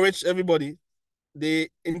also encourage everybody. The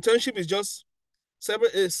internship is just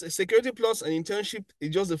security plus an internship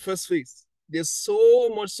is just the first phase. There's so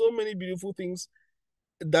many beautiful things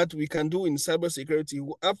that we can do in cybersecurity.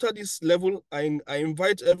 After this level, I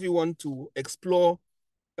invite everyone to explore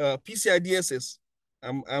PCI DSS.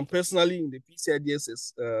 I'm personally in the PCI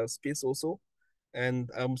DSS space also,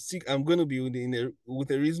 and I'm going to be with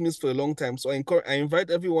Eretmis for a long time. So I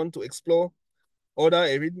invite everyone to explore other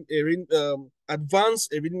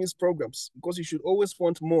advanced Eretmis programs, because you should always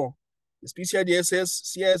want more. It's PCI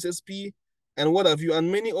DSS, CISSP, and what have you,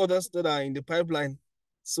 and many others that are in the pipeline.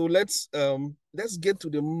 So let's get to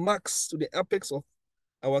the max, to the apex of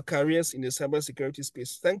our careers in the cybersecurity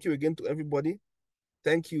space. Thank you again to everybody.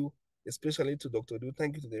 Thank you, especially to Dr. Du.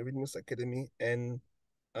 Thank you to the Eretmis Academy, and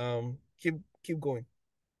keep going.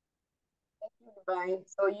 Thank you, Divine.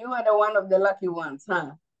 So you are the one of the lucky ones,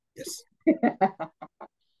 huh? Yes.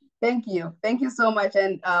 Thank you. Thank you so much.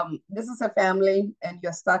 And this is a family, and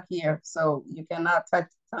you're stuck here. So you cannot touch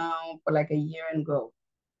town for like a year and go.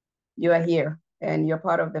 You are here, and you're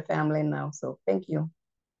part of the family now. So thank you.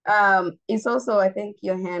 It's also, I think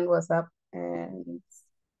your hand was up. And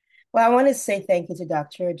well, I want to say thank you to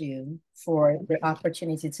Dr. Adu for the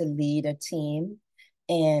opportunity to lead a team.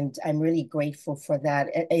 And I'm really grateful for that.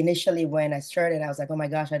 Initially, when I started, I was like, oh my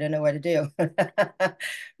gosh, I don't know what to do.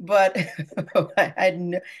 But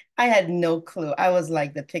I had no clue. I was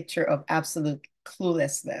like the picture of absolute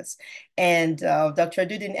cluelessness. And Dr.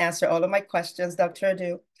 Adu didn't answer all of my questions, Dr.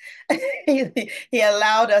 Adu. He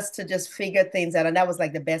allowed us to just figure things out. And that was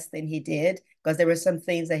like the best thing he did, because there were some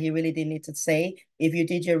things that he really didn't need to say. If you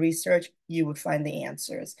did your research, you would find the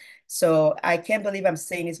answers. So I can't believe I'm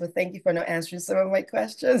saying this, but thank you for not answering some of my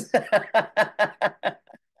questions.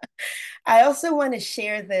 I also want to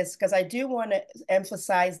share this because I do want to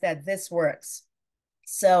emphasize that this works.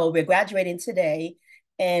 So we're graduating today,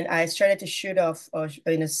 and I started to shoot off,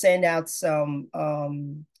 send out some,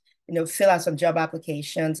 fill out some job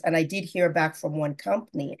applications. And I did hear back from one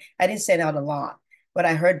company. I didn't send out a lot, but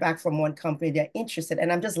I heard back from one company they're interested.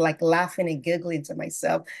 And I'm just like laughing and giggling to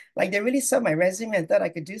myself, like they really saw my resume and thought I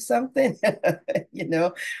could do something,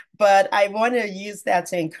 But I want to use that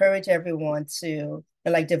to encourage everyone to,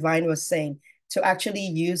 like Divine was saying, to actually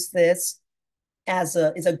use this is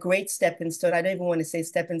a great stepping stone. I don't even want to say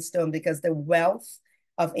stepping stone, because the wealth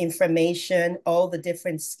of information, all the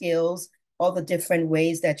different skills, all the different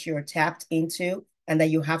ways that you're tapped into and that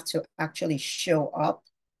you have to actually show up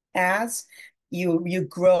as you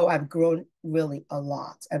grow. I've grown really a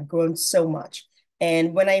lot. I've grown so much.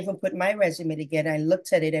 And when I even put my resume together, I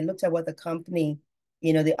looked at it and looked at what the company,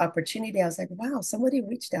 the opportunity, I was like, wow, somebody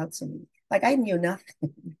reached out to me. Like I knew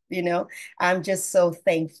nothing, I'm just so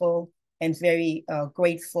thankful. and very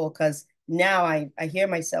grateful, because now I hear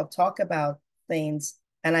myself talk about things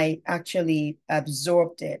and I actually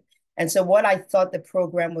absorbed it. And so what I thought the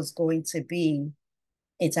program was going to be,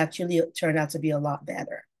 it's actually turned out to be a lot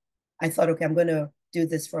better. I thought, okay, I'm going to do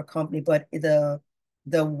this for a company, but the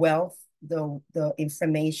wealth, the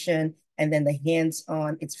information, and then the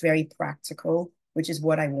hands-on, it's very practical, which is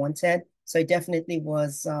what I wanted. So it definitely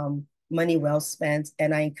was money well spent.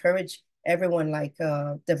 And I encourage everyone, like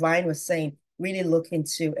Divine was saying, really look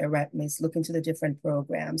into Eretmis, look into the different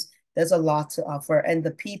programs. There's a lot to offer. And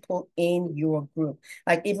the people in your group,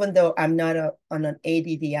 like even though I'm not on an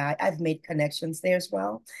ADDI, I've made connections there as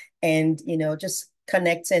well. And, you know, just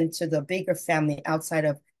connecting to the bigger family outside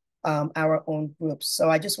of our own groups. So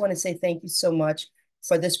I just want to say thank you so much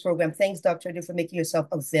for this program. Thanks, Dr. Adu, for making yourself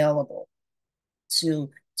available to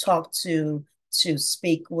talk to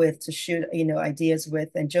speak with, to shoot, you know, ideas with,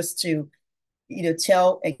 and just to, you know,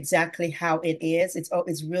 tell exactly how it is.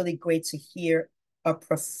 It's really great to hear a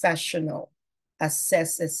professional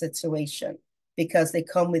assess a situation, because they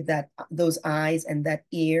come with those eyes and that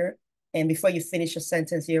ear. And before you finish a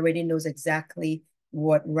sentence, he already knows exactly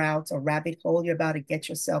what route or rabbit hole you're about to get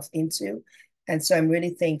yourself into. And so I'm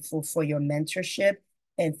really thankful for your mentorship,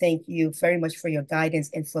 and thank you very much for your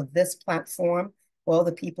guidance and for this platform, for all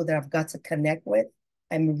the people that I've got to connect with.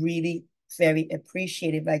 I'm really very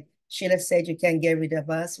appreciative. Like Sheila said, you can't get rid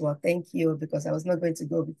of us. Well, thank you, because I was not going to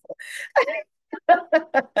go before.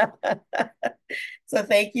 So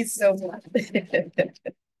thank you so much. Thank you.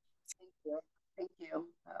 Thank you.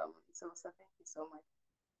 So thank you so much.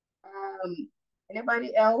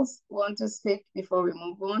 Anybody else want to speak before we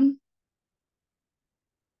move on?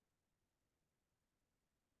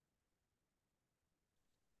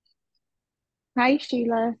 Hi,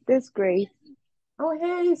 Sheila. This is Grace. Oh,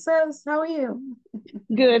 hey, sis. How are you?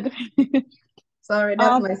 Good. Sorry,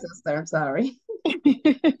 that's my sister. I'm sorry.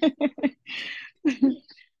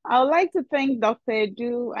 I would like to thank Dr.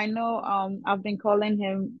 Edu. I know I've been calling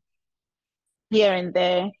him here and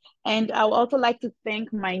there. And I would also like to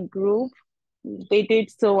thank my group. They did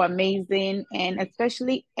so amazing. And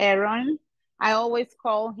especially Aaron. I always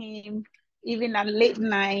call him, even at late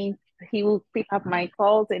night, he will pick up my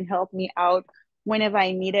calls and help me out whenever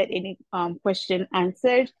I needed any question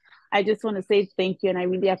answered. I just want to say thank you, and I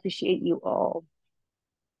really appreciate you all.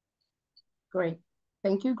 Great.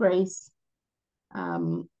 Thank you, Grace.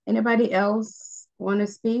 Anybody else want to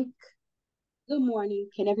speak? Good morning.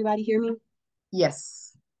 Can everybody hear me?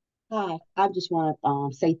 Yes. Hi. I just want to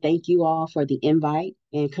say thank you all for the invite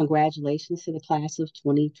and congratulations to the class of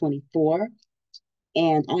 2024.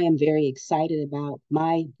 And I am very excited about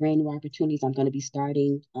my brand new opportunities. I'm going to be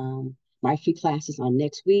starting my free classes on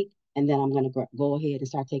next week, and then I'm going to go ahead and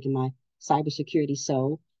start taking my cybersecurity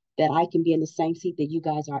so that I can be in the same seat that you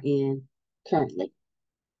guys are in currently.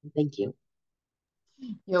 Thank you.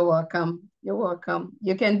 You're welcome. You're welcome.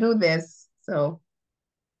 You can do this. So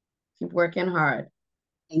keep working hard.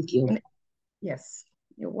 Thank you. Yes,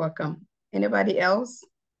 you're welcome. Anybody else?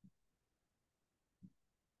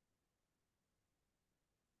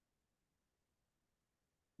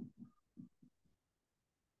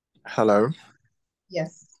 Hello.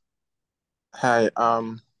 Yes. Hi.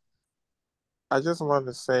 I just want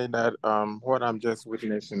to say that what I'm just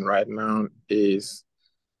witnessing right now is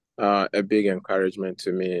a big encouragement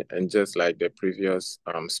to me. And just like the previous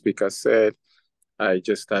speaker said, I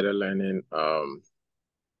just started learning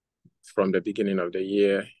from the beginning of the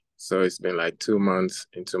year. So it's been like 2 months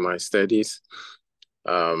into my studies.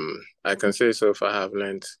 I can say so far I have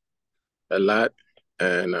learned a lot,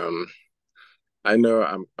 and I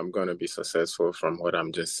know I'm going to be successful from what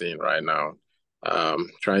I'm just seeing right now.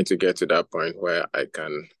 Trying to get to that point where I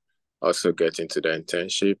can also get into the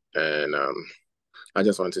internship. And I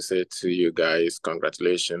just want to say to you guys,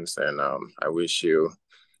 congratulations, and I wish you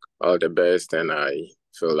all the best. And I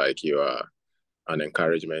feel like you are an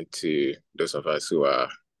encouragement to those of us who are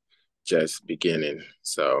just beginning.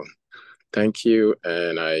 So thank you,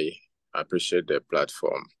 and I appreciate the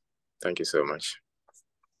platform. Thank you so much.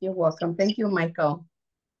 You're welcome. Thank you, Michael.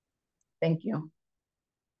 Thank you.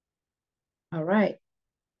 All right.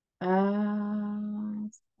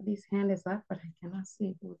 This hand is up, but I cannot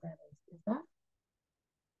see who that is. Is that?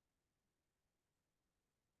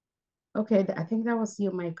 Okay, I think that was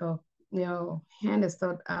you, Michael. Your hand is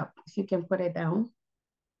still up. If you can put it down.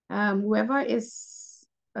 Whoever is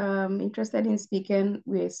interested in speaking,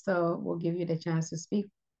 we still will give you the chance to speak.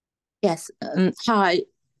 Yes. Hi,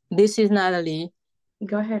 this is Natalie.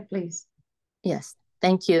 Go ahead, please. Yes,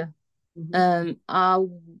 thank you. I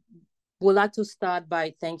would like to start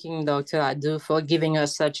by thanking Dr. Adu for giving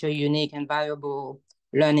us such a unique and valuable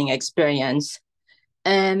learning experience.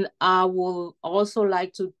 And I will also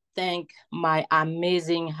like to thank my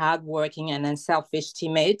amazing, hardworking, and unselfish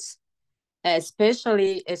teammates,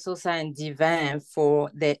 especially Esosa and Divin for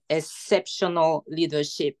their exceptional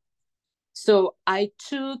leadership. So I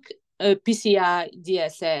took a PCI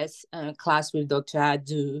DSS class with Dr.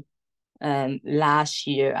 Adu last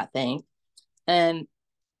year, I think. And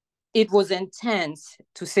it was intense,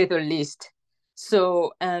 to say the least.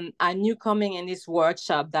 So I knew coming in this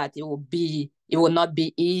workshop that it would not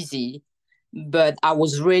be easy, but I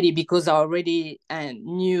was ready because I already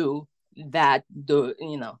knew that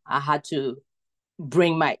I had to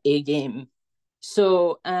bring my A game.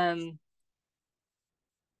 So an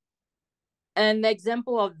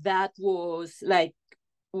example of that was like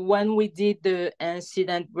when we did the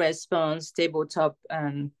incident response tabletop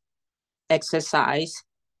exercise.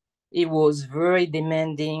 It was very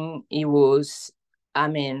demanding. We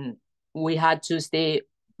had to stay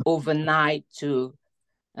overnight to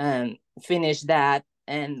finish that,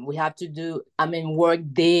 and we have to do work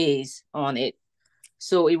days on it.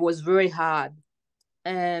 So it was very hard.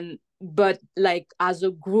 But like as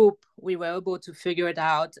a group, we were able to figure it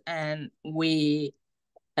out, and we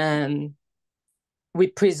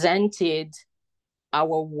presented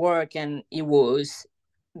our work, and it was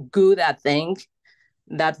good, I think,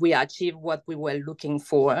 that we achieved what we were looking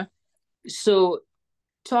for. So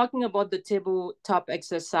talking about the tabletop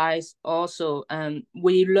exercise also,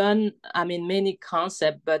 we learn, many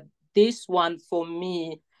concepts, but this one for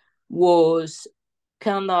me was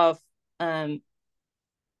kind of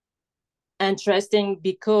interesting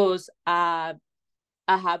because I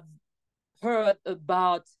have heard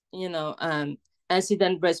about,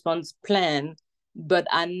 incident response plan, but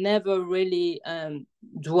I never really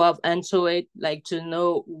dove into it, like to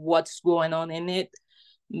know what's going on in it.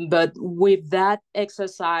 But with that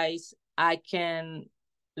exercise, I can,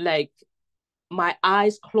 like, my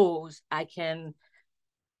eyes closed, I can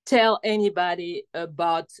tell anybody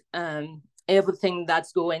about everything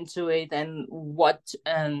that's going to it and what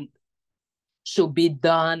should be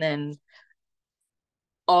done and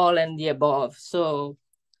all in the above. So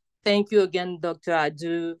thank you again, Dr.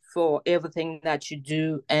 Adu, for everything that you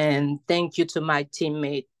do. And thank you to my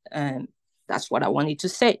teammate. And that's what I wanted to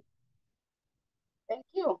say. Thank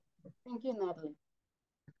you. Thank you, Natalie.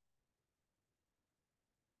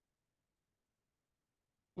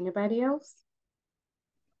 Anybody else?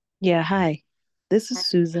 Yeah, hi. This is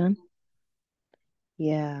Susan.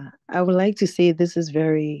 Yeah, I would like to say this is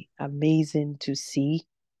very amazing to see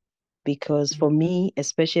because for me,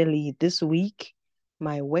 especially this week,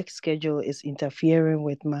 my work schedule is interfering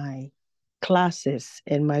with my classes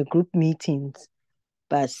and my group meetings.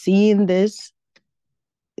 But seeing this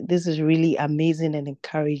is really amazing and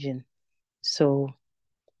encouraging. So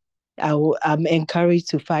I'm encouraged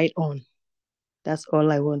to fight on. That's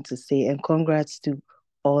all I want to say. And congrats to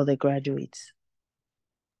all the graduates.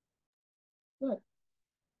 Good.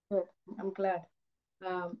 Good. I'm glad.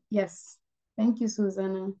 Yes. Thank you,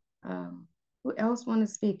 Susanna. Who else want to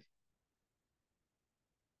speak?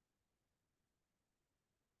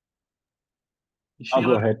 I'll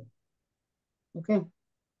go ahead. Okay.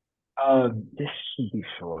 This should be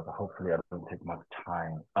short. Hopefully, I don't take much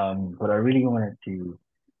time. But I really wanted to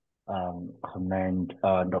commend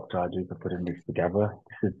Dr. Aju for putting this together.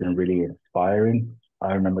 This has been really inspiring.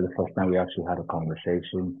 I remember the first time we actually had a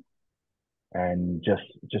conversation, and just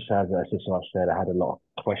as I said, I had a lot of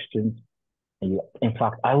questions. In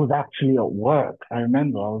fact, I was actually at work. I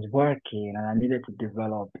remember I was working and I needed to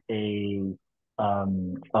develop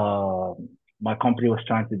my company was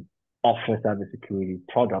trying to offer cybersecurity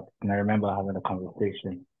products. And I remember having a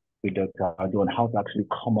conversation with Dr. Adu on how to actually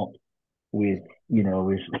come up with,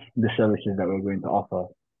 with the services that we're going to offer.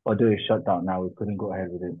 Although it's shut down now, we couldn't go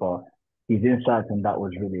ahead with it. But his insights on that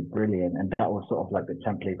was really brilliant. And that was sort of like the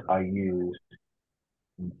template I used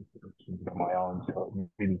on my own. So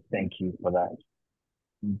really thank you for that.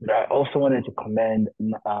 But I also wanted to commend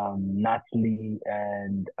Natalie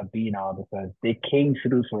and Abina because they came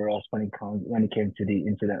through for us when it came to the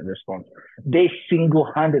incident response. They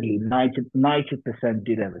single-handedly 90%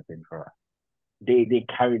 did everything for us. They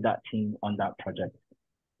carried that team on that project.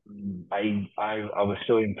 I was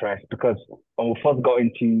so impressed because when we first got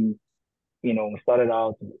into, we started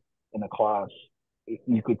out in a class,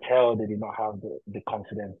 you could tell they did not have the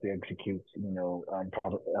confidence to execute,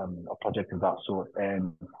 a project of that sort.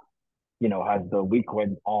 And as the week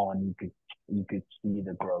went on, you could see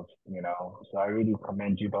the growth, So I really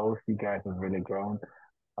commend you both. You guys have really grown.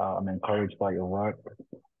 I'm encouraged by your work,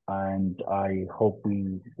 and I hope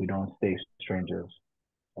we don't stay strangers.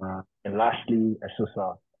 And lastly,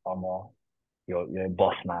 Esusa, you're a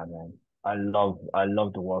boss man. I love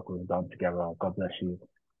the work we've done together. God bless you.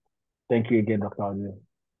 Thank you again, Dr. Adu.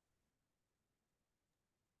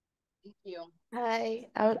 Thank you. Hi,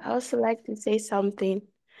 I would also like to say something.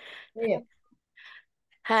 Yeah.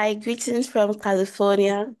 Hi, greetings from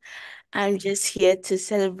California. I'm just here to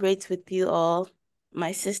celebrate with you all.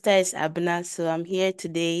 My sister is Abna, so I'm here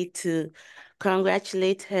today to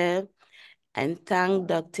congratulate her and thank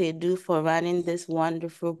Dr. Edu for running this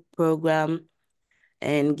wonderful program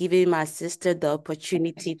and giving my sister the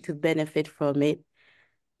opportunity to benefit from it,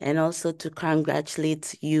 and also to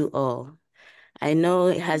congratulate you all. I know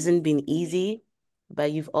it hasn't been easy,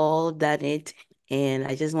 but you've all done it. And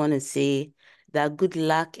I just want to say that good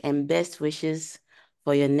luck and best wishes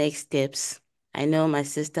for your next steps. I know my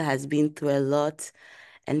sister has been through a lot,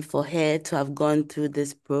 and for her to have gone through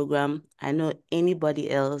this program, I know anybody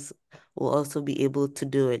else will also be able to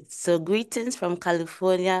do it. So greetings from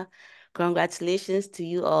California. Congratulations to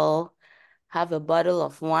you all. Have a bottle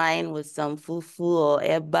of wine with some fufu or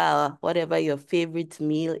eba or whatever your favorite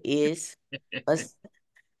meal is.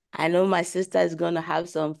 I know my sister is going to have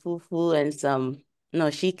some fufu and no,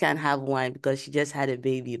 she can't have wine because she just had a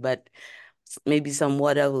baby, but maybe some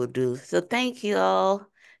water will do. So thank you all.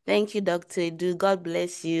 Thank you, Dr. Edu. God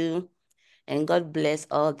bless you. And God bless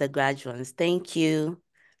all the graduates. Thank you.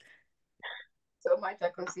 So much,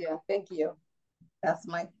 Akosia. Thank you. That's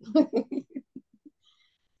my.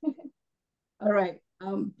 All right.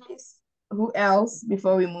 Please, who else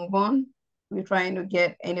before we move on? We're trying to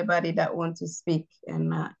get anybody that wants to speak,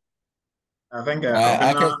 and I think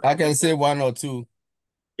I can say one or two.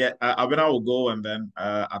 Yeah, Abina will go, and then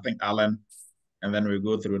I think Alan, and then we'll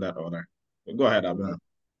go through that order. So go ahead, Abina.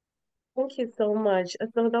 Thank you so much.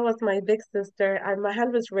 So that was my big sister, and my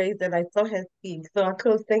hand was raised, and I saw her speak. So,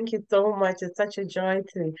 Akil, thank you so much. It's such a joy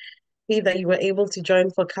to see that you were able to join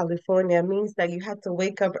for California. It means that you had to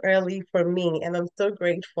wake up early for me, and I'm so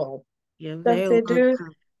grateful. You're very Dr. Du,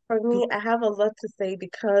 welcome. for me, I have a lot to say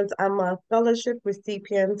because I'm a scholarship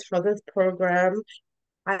recipient for this program.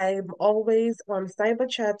 I'm always on cyber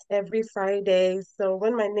chats every Friday. So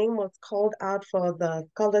when my name was called out for the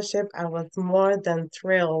scholarship, I was more than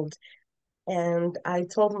thrilled. And I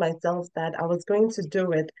told myself that I was going to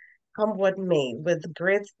do it come what may, with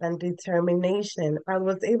grit and determination. I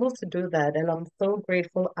was able to do that, and I'm so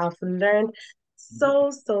grateful. I've learned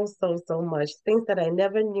so much, things that I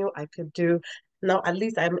never knew I could do. Now, at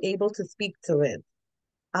least I'm able to speak to it.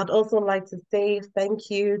 I'd also like to say thank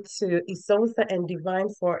you to Isosa and Divine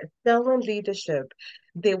for stellar leadership.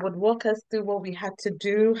 They would walk us through what we had to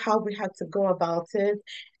do, how we had to go about it.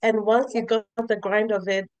 And once you got the grind of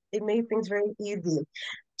it, it made things very easy.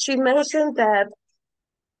 She mentioned that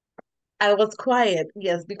I was quiet,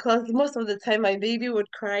 yes, because most of the time my baby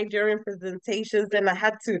would cry during presentations, and I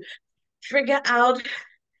had to figure out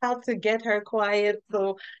how to get her quiet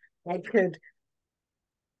so I could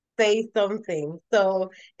say something.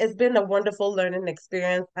 So it's been a wonderful learning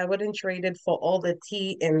experience. I wouldn't trade it for all the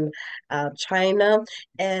tea in China.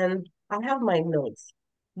 And I have my notes.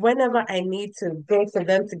 Whenever I need to go to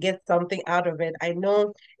them to get something out of it, I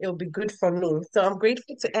know it'll be good for me. So I'm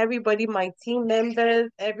grateful to everybody, my team members,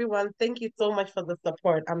 everyone. Thank you so much for the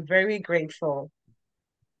support. I'm very grateful.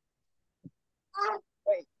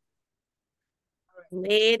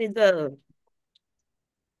 Let it go.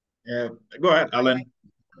 Yeah, go ahead, Alan.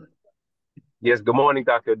 Yes, good morning,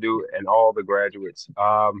 Dr. Du, and all the graduates.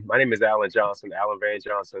 My name is Alan Johnson, Alan Van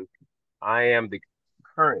Johnson. I am the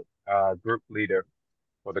current group leader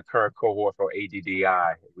for the current cohort for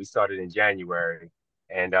ADDI. We started in January,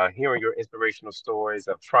 and hearing your inspirational stories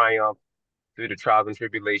of triumph through the trials and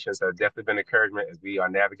tribulations have definitely been encouragement as we are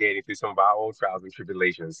navigating through some of our own trials and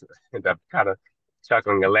tribulations and I'm kind of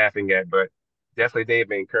chuckling and laughing at, but definitely they've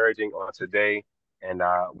been encouraging on today. And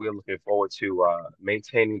we're looking forward to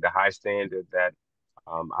maintaining the high standard that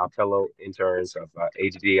our fellow interns of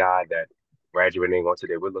HDI that graduating on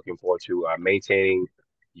today, we're looking forward to maintaining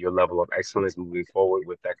your level of excellence moving forward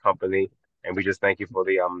with that company. And we just thank you for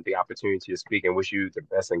the opportunity to speak and wish you the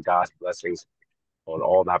best and God's blessings on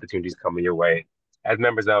all the opportunities coming your way as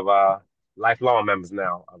members of lifelong members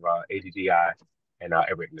now of ADDI and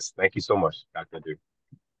Eretmis. Thank you so much, Dr. Du.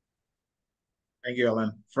 Thank you,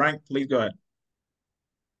 Alan. Frank, please go ahead.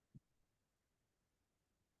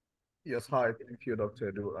 Yes, hi. Thank you,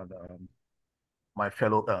 Dr. Du, and my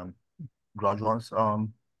fellow graduates.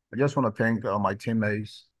 I just want to thank my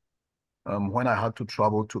teammates. When I had to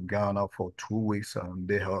travel to Ghana for 2 weeks,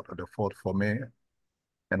 they held the fort for me.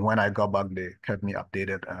 And when I got back, they kept me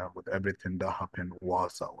updated with everything that happened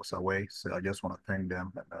whilst I was away. So I just want to thank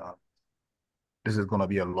them. And this is going to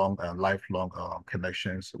be a long, lifelong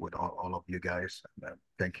connections with all of you guys. And,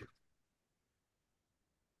 thank you.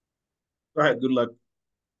 Go ahead. Good luck.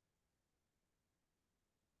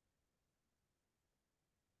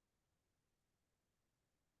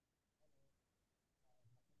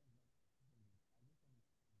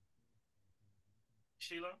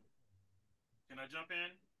 Sheila, can I jump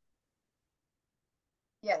in?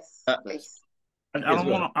 Yes, please. I don't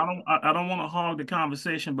want to. I don't want to hog the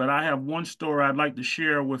conversation, but I have one story I'd like to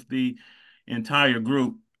share with the entire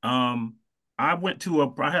group. I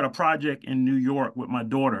had a project in New York with my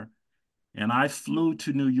daughter, and I flew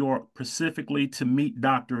to New York specifically to meet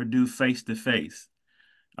Dr. Adu face to face.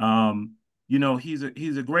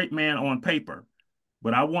 He's a great man on paper,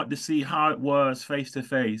 but I want to see how it was face to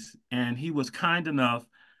face. And he was kind enough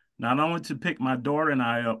not only to pick my daughter and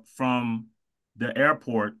I up from the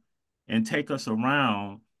airport and take us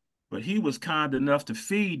around, but he was kind enough to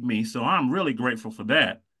feed me. So I'm really grateful for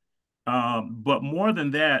that. But more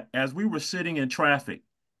than that, as we were sitting in traffic,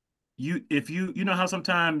 if you know how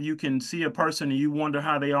sometimes you can see a person and you wonder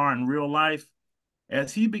how they are in real life.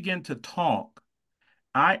 As he began to talk,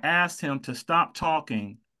 I asked him to stop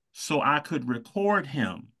talking so I could record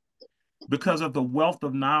him because of the wealth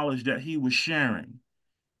of knowledge that he was sharing.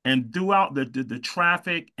 And throughout the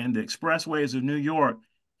traffic and the expressways of New York,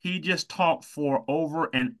 he just talked for over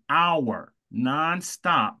an hour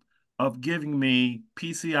nonstop of giving me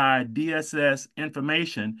PCI DSS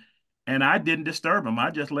information. And I didn't disturb him. I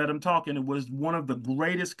just let him talk. And it was one of the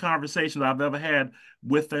greatest conversations I've ever had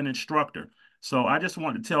with an instructor. So I just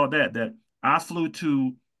want to tell that I flew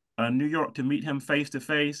to New York to meet him face to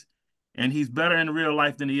face, and he's better in real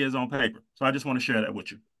life than he is on paper. So I just want to share that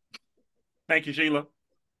with you. Thank you, Sheila.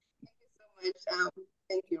 Thank you so much.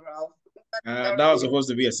 Thank you, Ralph. That was supposed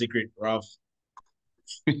to be a secret, Ralph.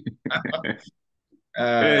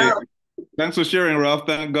 Hey, thanks for sharing, Ralph.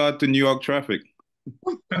 Thank God to New York traffic.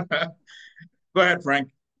 Go ahead,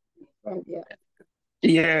 Frank.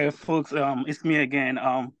 Yeah, folks, it's me again.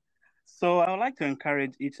 So I would like to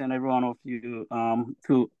encourage each and every one of you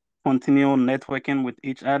to continue networking with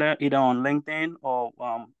each other, either on LinkedIn or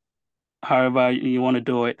however you want to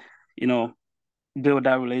do it. Build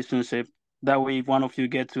that relationship. That way, if one of you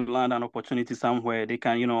get to land an opportunity somewhere, they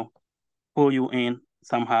can, pull you in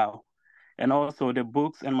somehow. And also the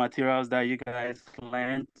books and materials that you guys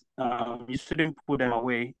learned, you shouldn't put them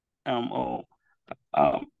away, or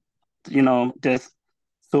just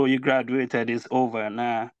so you graduated is over.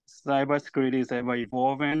 Now, cybersecurity is ever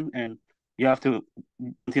evolving, and you have to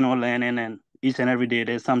continue learning, and each and every day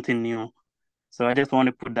there's something new. So I just want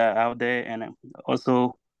to put that out there, and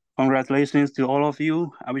also congratulations to all of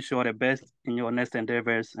you. I wish you all the best in your next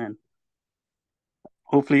endeavors, and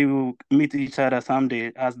hopefully we'll meet each other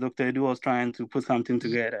someday, as Dr. Edu was trying to put something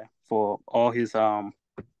together for all his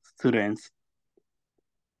students.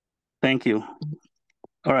 Thank you.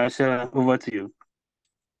 All right, Sheila, over to you.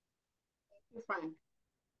 Thank you, Frank.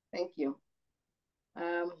 Thank you.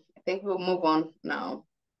 I think we'll move on now.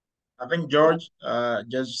 I think George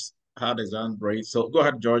just had his hand raised. So go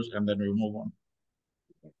ahead, George, and then we'll move on.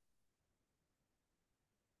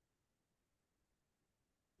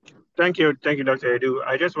 Thank you, Dr. Edu.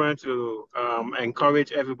 I just wanted to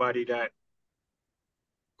encourage everybody that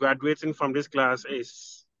graduating from this class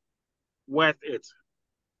is worth it.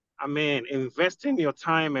 I mean, investing your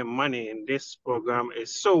time and money in this program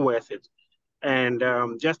is so worth it. And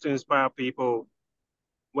just to inspire people,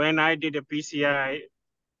 when I did a PCI,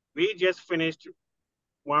 we just finished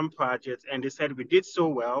one project and they said we did so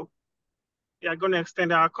well, they are going to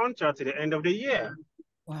extend our contract to the end of the year.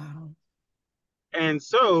 Wow. And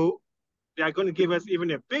so they are going to give us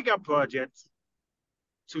even a bigger project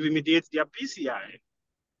to remediate their PCI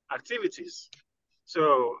activities.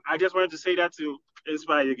 So I just wanted to say that to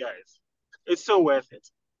inspire you guys. It's so worth it.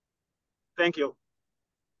 Thank you.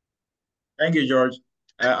 Thank you, George.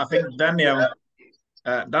 I think Daniel,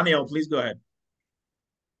 please go ahead.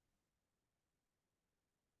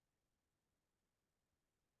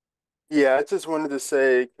 Yeah, I just wanted to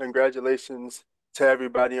say congratulations to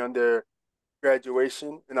everybody on their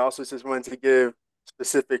graduation. And also just wanted to give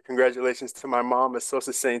specific congratulations to my mom,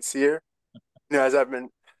 Associate St. Cyr. As I've been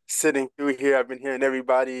sitting through here, I've been hearing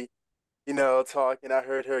everybody, talk, and I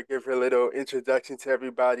heard her give her little introduction to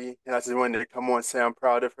everybody. And I just wanted to come on and say I'm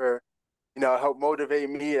proud of her. Help motivate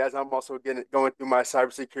me as I'm also going through my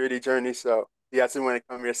cybersecurity journey. So yeah, I just want to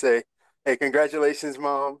come here and say, hey, congratulations,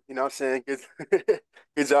 Mom. You know what I'm saying? Good,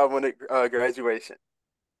 good job on the graduation.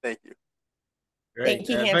 Thank you. Great.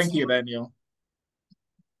 Thank you, Daniel.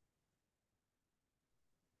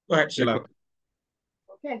 Go ahead, Sheila.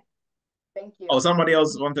 Okay. Thank you. Oh, somebody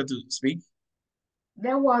else wanted to speak?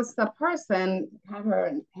 There was a person had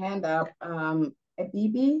her hand up, a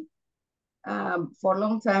BB, for a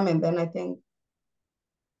long time, and then I think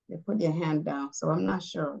they put their hand down. So I'm not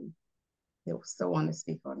sure if they still want to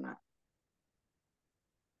speak or not.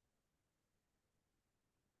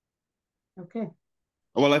 Okay.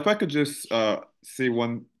 Well, if I could just say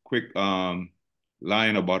one quick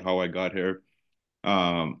line about how I got here.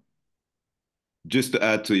 Just to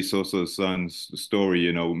add to Isosa's son's story,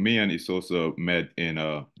 you know, me and Isosa met in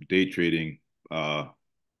a day trading uh,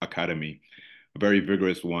 academy, a very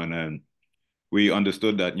vigorous one. And we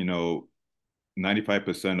understood that, you know,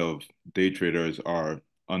 95% of day traders are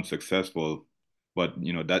unsuccessful, but,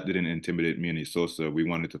 you know, that didn't intimidate me and Isosa. We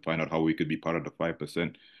wanted to find out how we could be part of the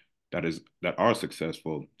 5% that are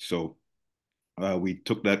successful. So we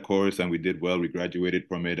took that course and we did well. We graduated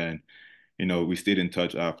from it, and you know, we stayed in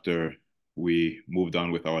touch after we moved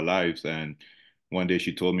on with our lives. And one day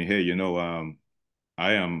she told me, "Hey, you know,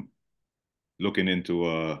 I am looking into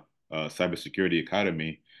a cybersecurity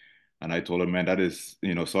academy." And I told her, "Man, that is,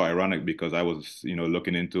 you know, so ironic because I was, you know,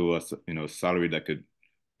 looking into a, you know, salary that could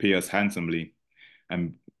pay us handsomely,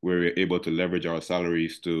 and we were able to leverage our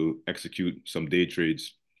salaries to execute some day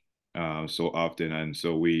trades so often." And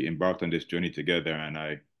so we embarked on this journey together. And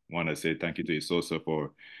I want to say thank you to Isosa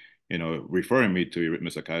for, you know, referring me to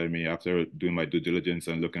Eretmis Academy. After doing my due diligence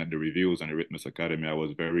and looking at the reviews on Eretmis Academy, I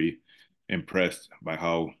was very impressed by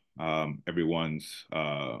how everyone's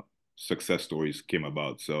success stories came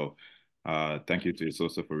about. So thank you to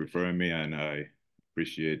Isosa for referring me, and I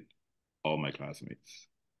appreciate all my classmates.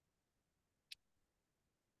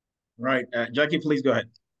 Right. Jackie, please go ahead.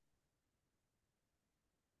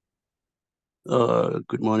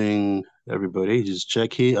 Good morning, everybody. This is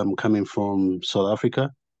Jackie. I'm coming from South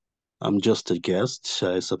Africa. I'm just a guest.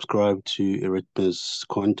 I subscribe to Eretmis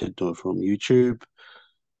content from YouTube.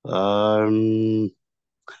 I'm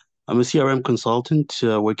a CRM consultant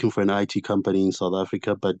working for an IT company in South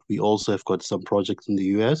Africa, but we also have got some projects in the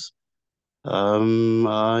US.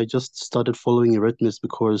 I just started following Eretmis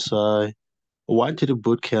because I wanted a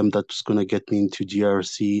bootcamp that's going to get me into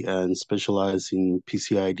GRC and specialize in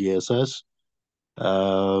PCI DSS.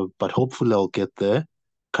 But hopefully I'll get there.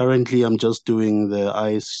 Currently, I'm just doing the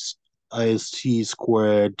IST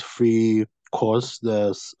squared free course,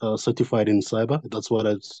 the certified in cyber. That's what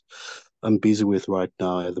I'm busy with right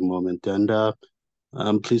now at the moment. And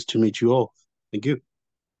I'm pleased to meet you all. Thank you.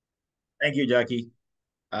 Thank you, Jackie.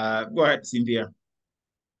 Go ahead, Cynthia.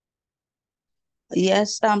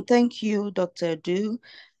 Yes, thank you, Dr. Du.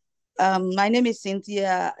 My name is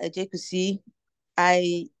Cynthia Ejekusi.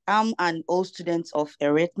 I am an old student of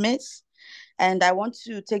Eretmis, and I want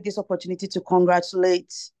to take this opportunity to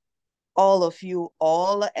congratulate all of you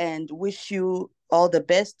all and wish you all the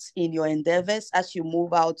best in your endeavors as you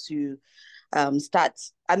move out to start.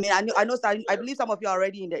 I mean, I believe some of you are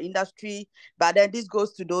already in the industry, but then this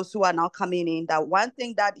goes to those who are now coming in, that one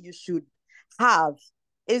thing that you should have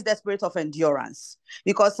is the spirit of endurance,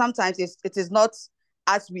 because sometimes it is not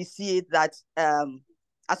as we see it that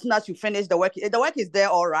as soon as you finish the work is there,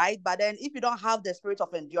 all right, but then if you don't have the spirit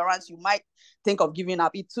of endurance, you might think of giving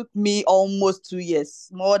up. It took me almost 2 years,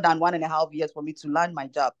 more than 1.5 years for me to land my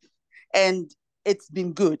job, and it's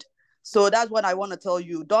been good. So that's what I want to tell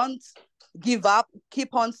you. Don't give up,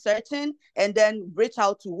 keep on searching, and then reach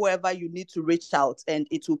out to whoever you need to reach out, and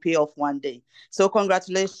it will pay off one day. So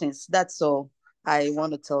congratulations. That's all I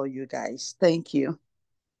want to tell you guys. Thank you.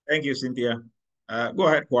 Thank you, Cynthia. Go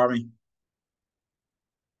ahead, Kwame.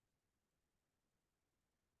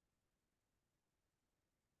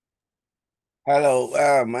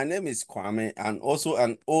 Hello, my name is Kwame. I'm also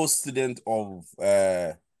an old student of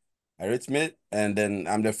Eretmis, and then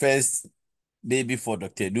I'm the first baby for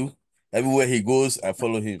Dr. Du. Everywhere he goes, I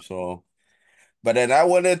follow him. So, but then I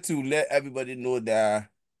wanted to let everybody know that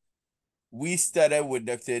we started with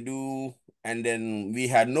Dr. Du, and then we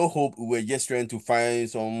had no hope. We were just trying to find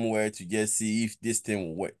somewhere to just see if this thing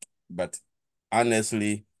will work. But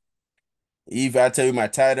honestly, if I tell you my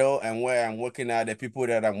title and where I'm working at, the people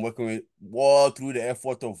that I'm working with, all through the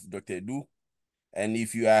effort of Dr. Du. And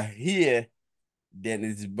if you are here, then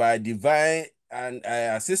it's by divine and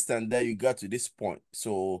assistance that you got to this point.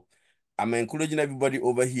 So I'm encouraging everybody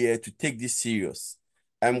over here to take this serious.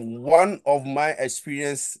 And one of my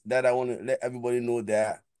experience that I want to let everybody know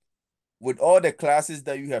that with all the classes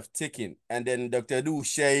that you have taken, and then Dr. Du will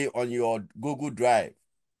share it on your Google Drive,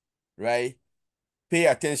 right? Pay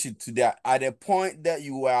attention to that. At the point that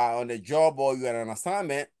you are on a job or you are on an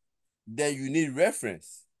assignment, then you need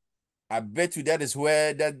reference. I bet you that is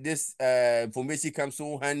where that this information comes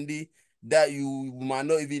so handy that you might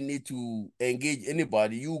not even need to engage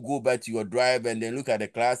anybody. You go back to your drive and then look at the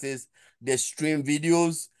classes, the stream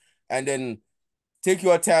videos, and then take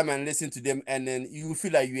your time and listen to them, and then you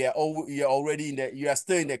feel like you're already you are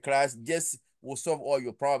still in the class, just will solve all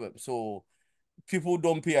your problems. So people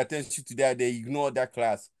don't pay attention to that, they ignore that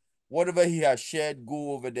class. Whatever he has shared,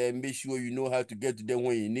 go over there and make sure you know how to get to them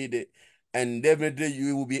when you need it. And definitely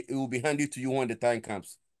it will be handy to you when the time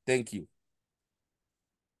comes. Thank you.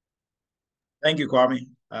 Thank you, Kwame.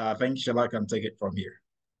 I think Sheila can take it from here.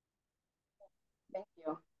 Thank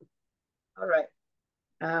you. All right.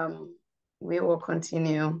 We will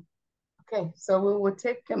continue. Okay, so we will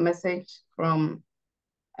take a message from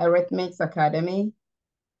Eretmis Academy,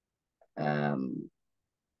 the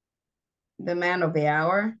man of the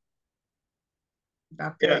hour,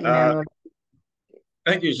 Dr. Emmanuel.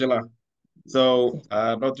 Thank you, Sheila. So,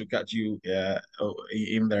 not to cut you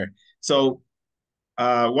in there. So,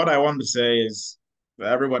 what I want to say is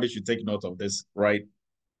everybody should take note of this, right?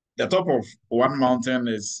 The top of one mountain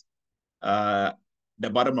is the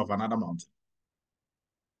bottom of another mountain.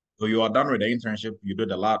 So you are done with the internship, you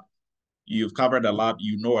did a lot, you've covered a lot,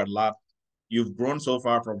 you know a lot, you've grown so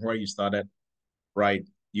far from where you started, right?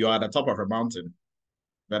 You are at the top of a mountain,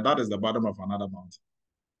 but that is the bottom of another mountain.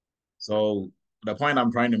 So the point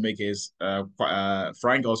I'm trying to make is,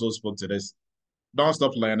 Frank also spoke to this. Don't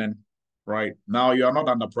stop learning, right? Now you are not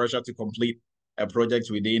under pressure to complete a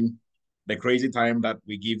project within the crazy time that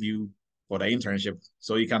we give you for the internship.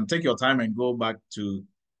 So you can take your time and go back to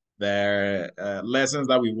the lessons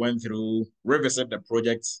that we went through, revisit the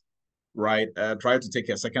projects, right? Try to take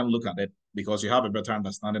a second look at it because you have a better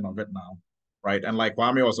understanding of it now, right? And like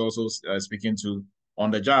Kwame was also speaking to,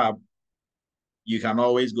 on the job, you can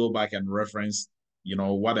always go back and reference,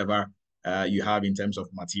 whatever you have in terms of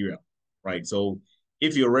material, right? So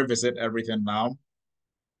if you revisit everything now,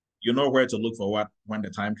 you know where to look for what when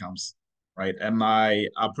the time comes, right? And I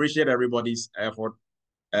appreciate everybody's effort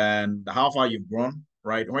and how far you've grown,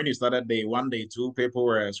 right? When you started day one, day two, people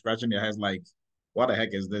were scratching their heads like, what the heck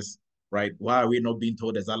is this, right? Why are we not being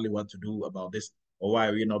told exactly what to do about this? Or why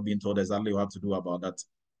are we not being told exactly what to do about that?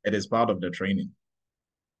 It is part of the training,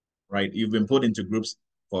 right? You've been put into groups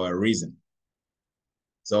for a reason.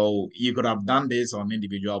 So you could have done this on an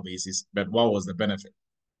individual basis, but what was the benefit,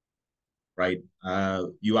 right?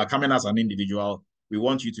 You are coming as an individual. We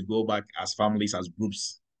want you to go back as families, as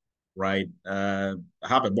groups, right?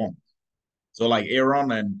 Have a bond. So like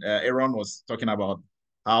Aaron was talking about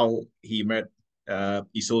how he met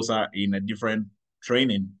Isosa in a different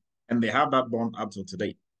training, and they have that bond up to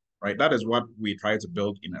today, right? That is what we try to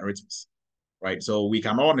build in Eretmis, right? So we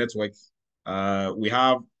can all network. We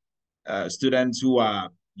have students who are,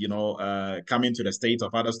 coming to the States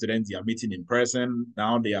of other students. They are meeting in person.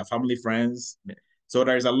 Now they are family friends. So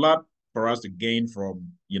there's a lot for us to gain from,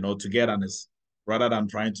 togetherness rather than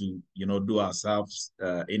trying to, do ourselves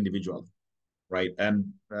individually, right? And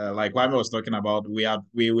like Kwame was talking about, we are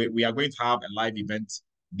going to have a live event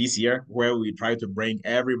this year where we try to bring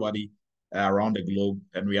everybody around the globe,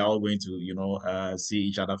 and we are all going to, see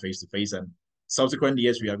each other face to face. And subsequent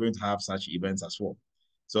years, we are going to have such events as well.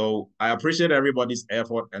 So I appreciate everybody's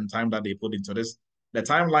effort and time that they put into this. The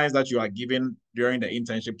timelines that you are given during the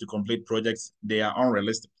internship to complete projects, they are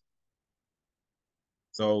unrealistic.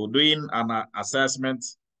 So doing an assessment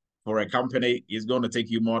for a company is going to take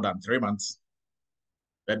you more than 3 months.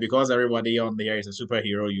 But because everybody on there is a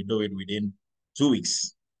superhero, you do it within 2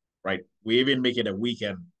 weeks, right? We even make it a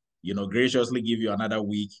weekend, graciously give you another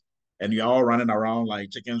week, and you're all running around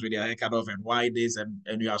like chickens with your head cut off, and why this,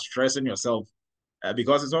 and you are stressing yourself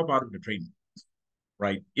because it's all part of the training,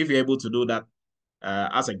 right? If you're able to do that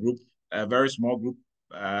as a group, a very small group,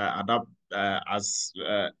 adapt as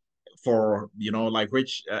for like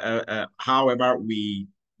which however we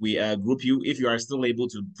group you, if you are still able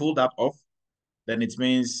to pull that off, then it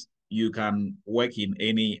means you can work in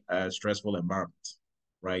any stressful environment,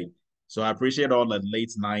 right? So I appreciate all the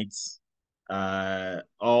late nights,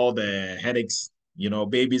 all the headaches,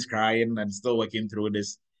 babies crying and still working through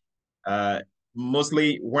this.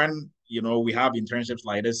 Mostly when, we have internships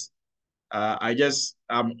like this,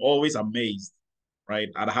 I'm always amazed, right,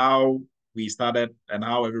 at how we started and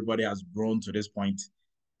how everybody has grown to this point.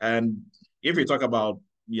 And if we talk about,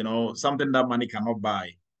 something that money cannot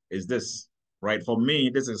buy is this, right? For me,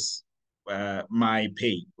 this is my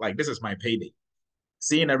pay. Like, this is my payday.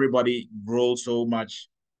 Seeing everybody grow so much,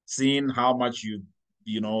 seeing how much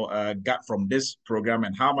got from this program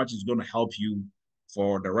and how much is going to help you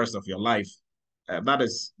for the rest of your life. That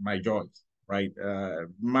is my joy, right?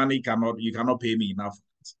 You cannot pay me enough.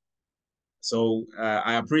 So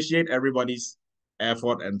I appreciate everybody's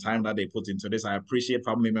effort and time that they put into this. I appreciate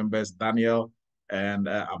family members, Daniel and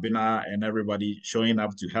Abina and everybody showing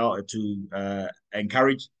up to help, to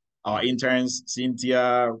encourage our interns,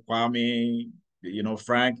 Cynthia, Kwame,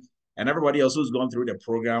 Frank, and everybody else who's gone through the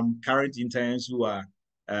program, current interns who are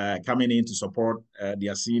coming in to support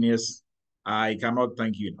their seniors. I cannot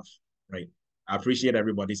thank you enough, right? I appreciate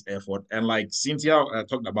everybody's effort. And like Cynthia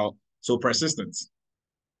talked about, so persistence.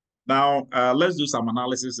 Now, let's do some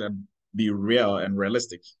analysis and be real and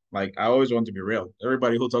realistic. Like, I always want to be real.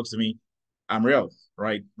 Everybody who talks to me, I'm real,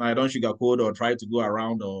 right? I don't sugarcoat or try to go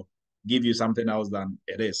around or give you something else than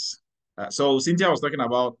it is. So Cynthia was talking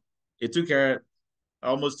about, it took her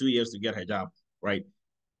almost 2 years to get her job, right?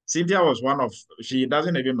 Cynthia was one of, she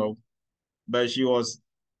doesn't even know, but she was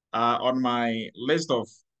on my list of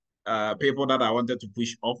people that I wanted to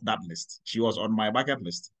push off that list. She was on my bucket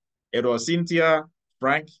list. It was Cynthia,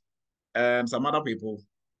 Frank, and some other people,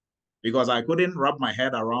 because I couldn't wrap my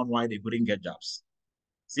head around why they couldn't get jobs.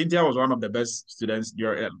 Cynthia was one of the best students,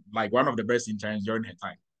 like one of the best interns during her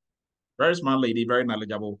time. Very smart lady, very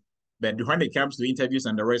knowledgeable. But when it comes to interviews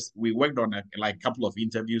and the rest, we worked on like a couple of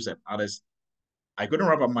interviews and others. I couldn't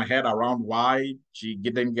wrap my head around why she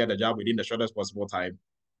didn't get a job within the shortest possible time.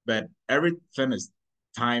 But everything is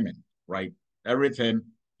timing, right? Everything,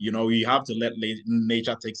 you have to let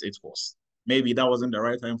nature take its course. Maybe that wasn't the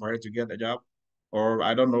right time for her to get a job, or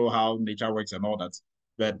I don't know how nature works and all that.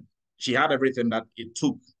 But she had everything that it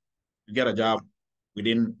took to get a job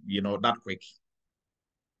within, that quick.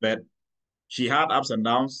 But she had ups and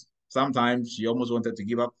downs. Sometimes she almost wanted to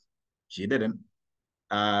give up. She didn't.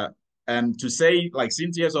 And to say, like,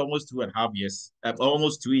 Cynthia's almost 2.5 years,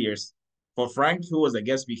 almost 2 years. For Frank, who was a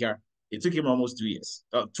guest speaker, it took him almost 2 years.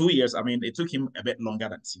 2 years, I mean, it took him a bit longer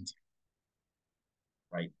than Cynthia,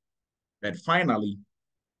 right? But finally,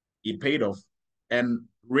 it paid off. And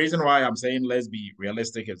reason why I'm saying let's be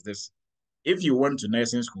realistic is this. If you went to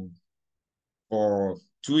nursing school for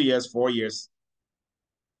 2 years, 4 years,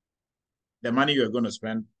 the money you're going to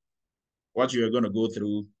spend, what you're going to go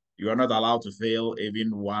through, you are not allowed to fail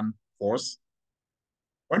even one course.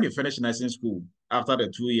 When you finish nursing school, after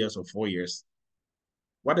the 2 years or 4 years,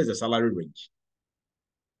 what is the salary range?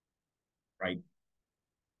 Right?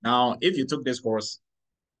 Now, if you took this course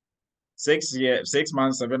 6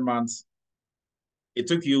 months, 7 months, it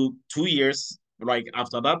took you 2 years. Like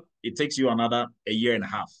after that, it takes you another a year and a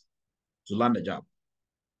half to land a job.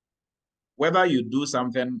 Whether you do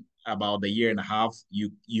something about the year and a half,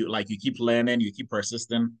 you keep learning, you keep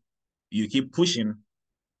persisting, you keep pushing,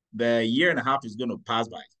 the year and a half is going to pass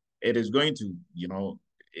by. It is going to,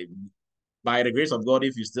 by the grace of God,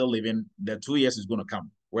 if you're still living, the 2 years is going to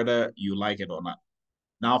come, whether you like it or not.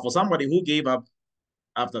 Now, for somebody who gave up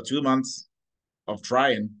after 2 months of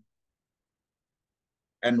trying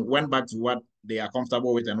and went back to what they are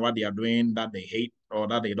comfortable with and what they are doing that they hate or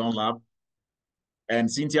that they don't love,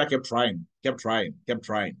 and Cynthia kept trying.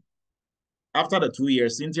 After the 2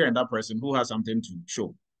 years, Cynthia and that person who has something to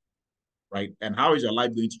show, right? And how is your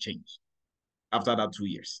life going to change after that 2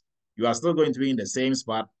 years? You are still going to be in the same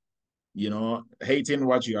spot, hating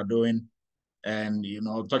what you are doing, and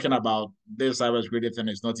talking about this cybersecurity thing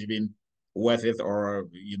is not even worth it, or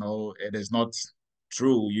it is not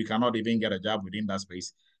true. You cannot even get a job within that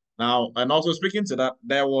space. Now, and also speaking to that,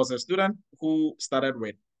 there was a student who started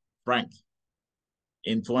with Frank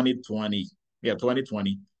in 2020. Yeah,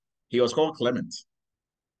 2020. He was called Clement.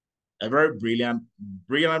 A very brilliant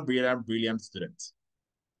student.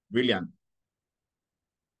 Brilliant.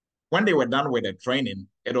 When they were done with the training,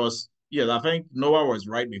 it was, yes, I think Noah was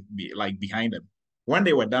right behind them. When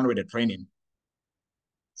they were done with the training,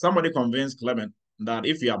 somebody convinced Clement that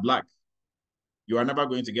if you are Black, you are never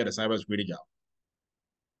going to get a cybersecurity job.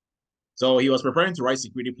 So he was preparing to write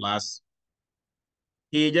Security Plus.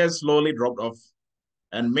 He just slowly dropped off.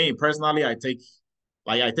 And me, personally, I take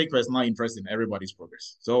personal interest in everybody's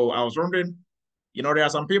progress. So I was wondering, there are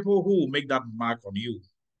some people who make that mark on you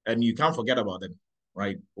and you can't forget about them,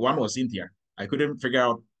 right? One was Cynthia. I couldn't figure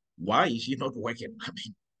out why is she not working. I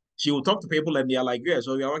mean, she will talk to people and they're like, yeah,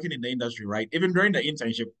 so you're working in the industry, right? Even during the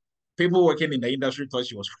internship, people working in the industry thought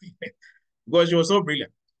she was because she was so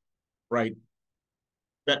brilliant, right?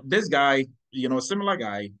 But this guy, similar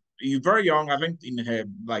guy, he's very young, I think in her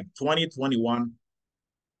like 2021.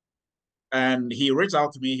 And he reached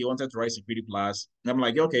out to me. He wanted to write Security Plus. And I'm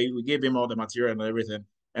like, okay, we gave him all the material and everything.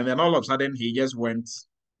 And then all of a sudden, he just went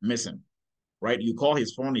missing, right? You call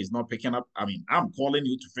his phone, he's not picking up. I mean, I'm calling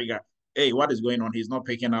you to figure, hey, what is going on? He's not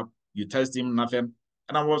picking up. You test him, nothing.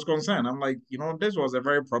 And I was concerned. I'm like, this was a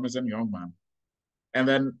very promising young man. And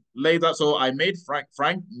then later, so I made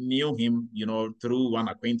Frank knew him, through one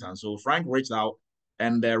acquaintance. So Frank reached out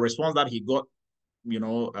And the response that he got,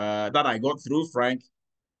 that I got through Frank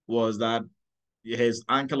was that his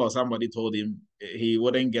uncle or somebody told him he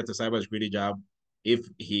wouldn't get a cybersecurity job if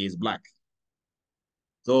he is Black.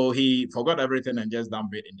 So he forgot everything and just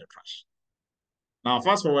dumped it in the trash. Now,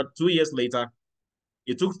 fast forward 2 years later,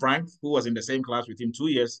 it took Frank, who was in the same class with him, 2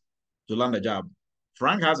 years to land a job.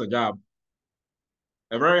 Frank has a job,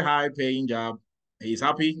 a very high paying job. He's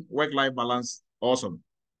happy, work-life balance, awesome.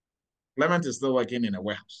 Clement is still working in a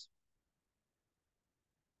warehouse.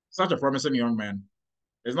 Such a promising young man.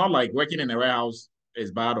 It's not like working in a warehouse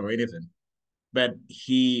is bad or anything, but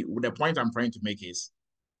the point I'm trying to make is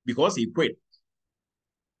because he quit,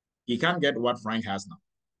 he can't get what Frank has now.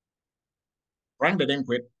 Frank didn't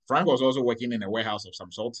quit. Frank was also working in a warehouse of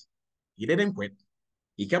some sort. He didn't quit.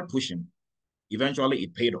 He kept pushing. Eventually,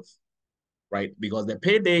 it paid off, right? Because the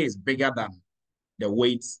payday is bigger than the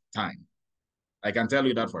wait time. I can tell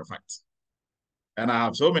you that for a fact. And I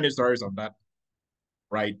have so many stories of that,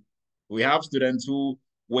 right? We have students who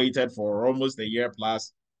waited for almost a year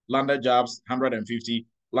plus, landed jobs 150,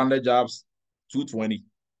 landed jobs 220.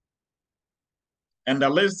 And the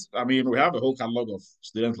list, I mean, we have a whole catalog of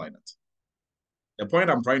students like that. The point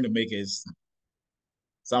I'm trying to make is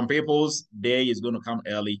some people's day is going to come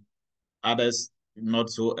early, others not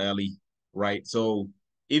so early, right? So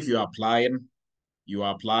if you're applying,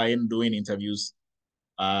 doing interviews,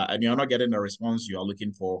 and you're not getting the response you are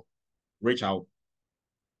looking for, reach out.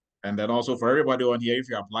 And then also for everybody on here, if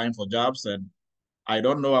you're applying for jobs and I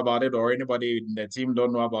don't know about it or anybody in the team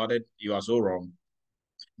don't know about it, you are so wrong,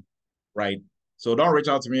 right? So don't reach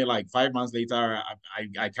out to me like 5 months later.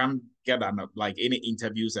 I can't get like any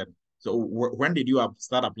interviews. And so when did you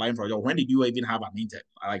start applying for a job? When did you even have an interview?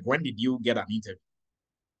 Like when did you get an interview?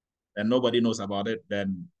 And nobody knows about it.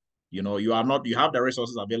 Then you have the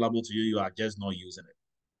resources available to you. You are just not using it.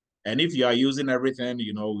 And if you are using everything,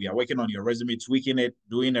 we are working on your resume, tweaking it,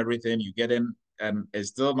 doing everything you get in, and it's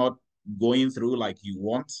still not going through like you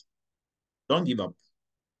want, don't give up.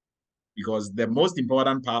 Because the most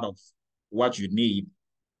important part of what you need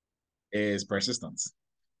is persistence.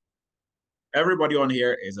 Everybody on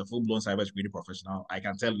here is a full-blown cybersecurity professional. I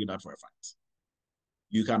can tell you that for a fact.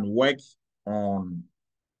 You can work on,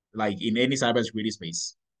 like in any cybersecurity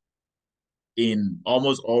space, in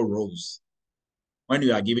almost all roles. When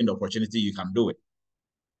you are given the opportunity, you can do it.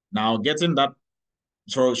 Now, getting that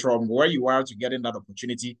from where you are to getting that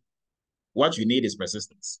opportunity, what you need is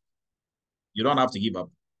persistence. You don't have to give up,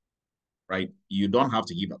 right? You don't have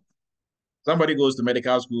to give up. Somebody goes to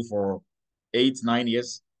medical school for 8, 9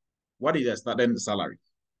 years. What is their starting salary?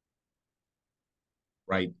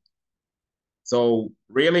 Right? So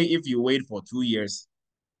really, if you wait for 2 years,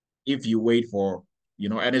 if you wait for,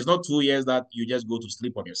 and it's not 2 years that you just go to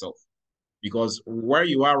sleep on yourself, because where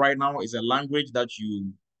you are right now is a language that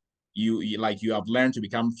you have learned to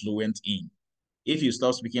become fluent in. If you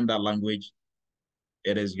stop speaking that language,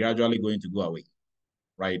 it is gradually going to go away,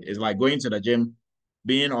 right? It's like going to the gym,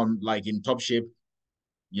 being on like in top shape,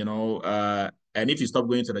 and if you stop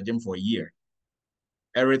going to the gym for a year,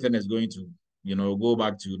 everything is going to, go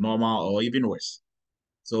back to normal or even worse.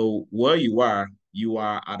 So where you are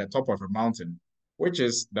at the top of a mountain, which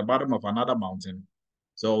is the bottom of another mountain.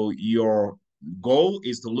 So your goal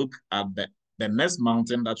is to look at the next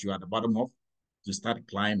mountain that you're at the bottom of to start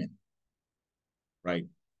climbing, right?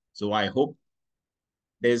 So I hope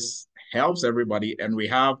this helps everybody. And we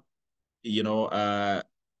have, an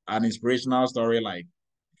inspirational story like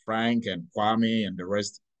Frank and Kwame and the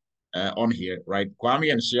rest on here, right?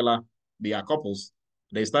 Kwame and Sheila, they are couples.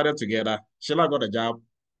 They started together. Sheila got a job.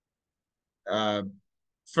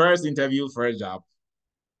 First interview, first job.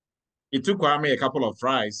 It took Kwame a couple of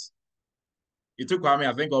tries. It took Kwame,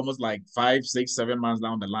 I think, almost like 5, 6, 7 months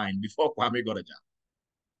down the line before Kwame got a job.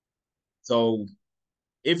 So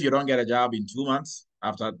if you don't get a job in 2 months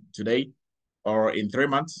after today, or in 3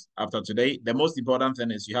 months after today, the most important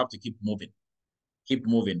thing is you have to keep moving,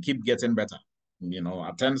 keep getting better.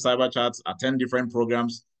 Attend cyber chats, attend different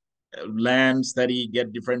programs, learn, study,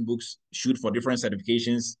 get different books, shoot for different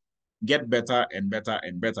certifications, get better and better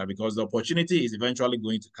and better, because the opportunity is eventually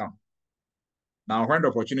going to come. Now, when the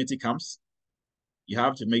opportunity comes, you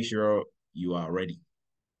have to make sure you are ready,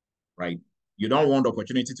 right? You don't want the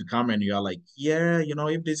opportunity to come and you are like, yeah,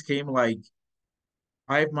 if this came like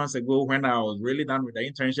 5 months ago when I was really done with the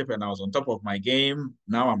internship and I was on top of my game,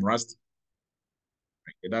 now I'm rusty.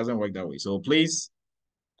 It doesn't work that way. So please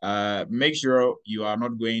make sure you are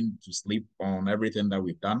not going to sleep on everything that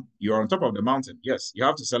we've done. You're on top of the mountain. Yes, you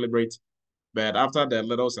have to celebrate. But after the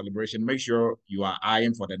little celebration, make sure you are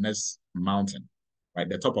eyeing for the next mountain, right?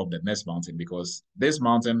 The top of the next mountain, because this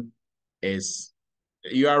mountain is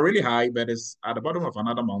you are really high, but it's at the bottom of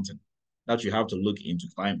another mountain that you have to look into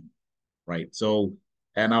climbing, right? So,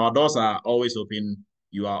 and our doors are always open.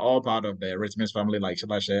 You are all part of the Eretmis family, like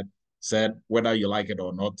Shila said, whether you like it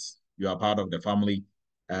or not, you are part of the family.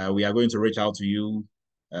 We are going to reach out to you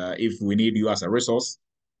if we need you as a resource.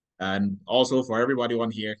 And also for everybody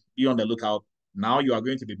on here, be on the lookout. Now you are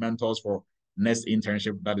going to be mentors for next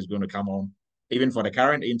internship that is going to come on. Even for the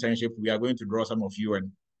current internship, we are going to draw some of you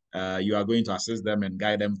and you are going to assist them and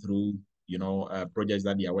guide them through, projects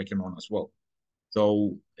that they are working on as well.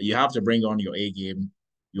 So you have to bring on your A game.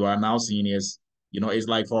 You are now seniors. It's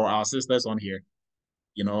like for our sisters on here,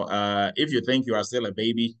 if you think you are still a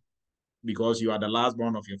baby because you are the last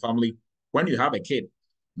born of your family, when you have a kid,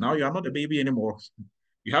 now you are not a baby anymore.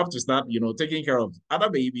 You have to start, taking care of other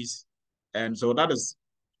babies. And so that is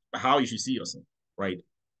how you should see yourself, right?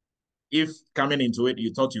 If coming into it,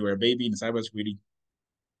 you thought you were a baby in cybersecurity,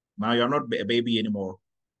 now you're not a baby anymore.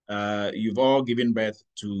 You've all given birth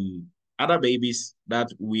to other babies that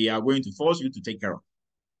we are going to force you to take care of,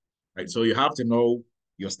 right? So you have to know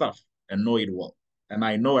your stuff and know it well. And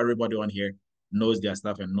I know everybody on here knows their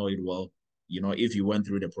stuff and know it well, if you went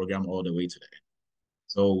through the program all the way to the end.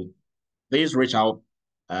 So please reach out.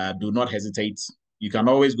 Do not hesitate. You can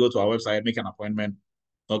always go to our website, make an appointment,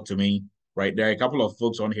 talk to me, right? There are a couple of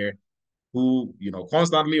folks on here who,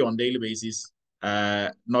 constantly on daily basis,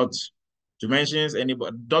 not to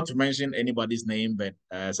mention anybody's name, but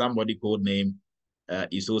somebody code name,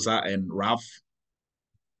 Isosa and Raf,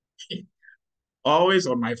 always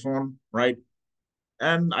on my phone, right?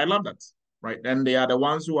 And I love that, right? And they are the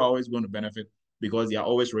ones who are always going to benefit because they are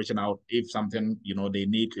always reaching out if something, they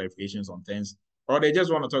need clarifications on things, or they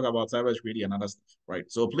just want to talk about cybersecurity and other stuff, right?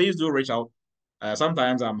 So please do reach out.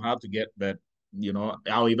 Sometimes I'm hard to get, but,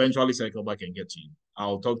 I'll eventually circle back and get to you.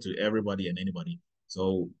 I'll talk to everybody and anybody.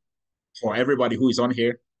 So for everybody who is on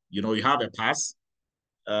here, you have a pass,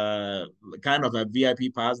 uh, kind of a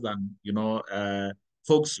VIP pass than,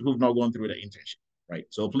 folks who've not gone through the internship, right?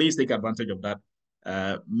 So please take advantage of that.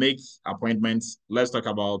 Make appointments. Let's talk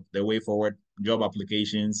about the way forward, job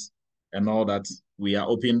applications, and all that. We are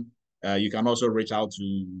open. You can also reach out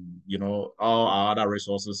to, all our other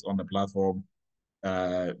resources on the platform.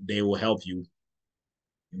 They will help you.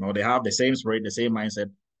 They have the same spirit, the same mindset.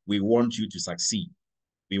 We want you to succeed.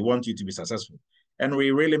 We want you to be successful. And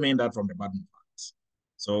we really mean that from the bottom of our hearts.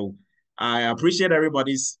 So I appreciate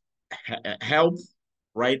everybody's help,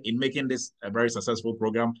 right, in making this a very successful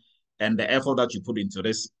program and the effort that you put into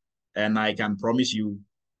this. And I can promise you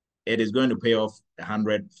it is going to pay off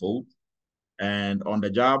 100-fold. And on the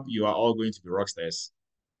job, you are all going to be rock stars,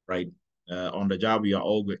 right? On the job, you are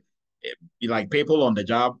all good. Like people on the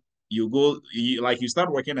job, you start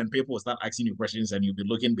working and people will start asking you questions and you'll be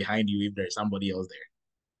looking behind you if there's somebody else there,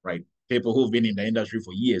 right? People who've been in the industry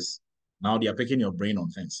for years, now they are picking your brain on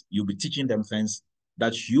things. You'll be teaching them things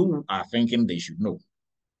that you are thinking they should know,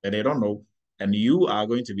 that they don't know. And you are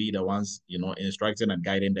going to be the ones, instructing and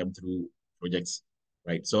guiding them through projects,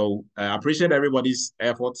 right? So I appreciate everybody's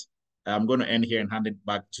effort. I'm going to end here and hand it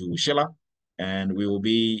back to Sheila, and we will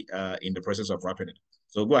be in the process of wrapping it.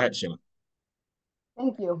 So go ahead, Sheila.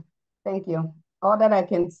 Thank you. Thank you. All that I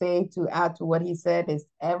can say to add to what he said is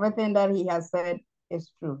everything that he has said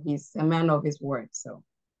is true. He's a man of his word. So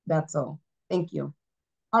that's all. Thank you.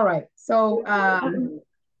 All right. So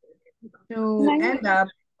to end up,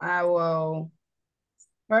 I will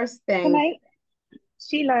first thank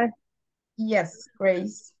Sheila. Yes,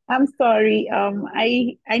 Grace. I'm sorry.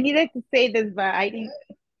 I needed to say this, but I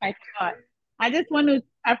forgot. I just want to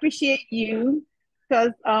appreciate you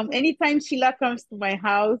because anytime Sheila comes to my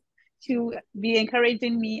house, she'll be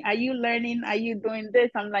encouraging me. Are you learning? Are you doing this?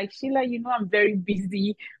 I'm like, Sheila, I'm very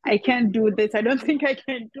busy. I can't do this. I don't think I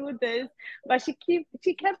can do this. But she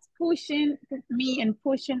kept pushing me and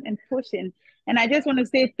pushing and pushing. And I just want to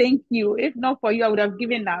say thank you. If not for you, I would have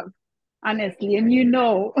given up, honestly. And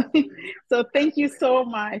so thank you so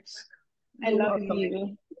much. I love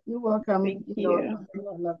you. You're welcome. Thank you.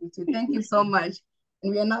 I love you too. Thank you so much.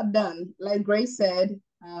 And we are not done. Like Grace said,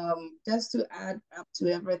 just to add up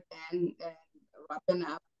to everything and wrapping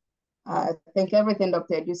up, I think everything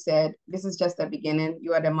Dr. Edu said, this is just the beginning.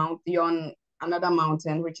 You're on another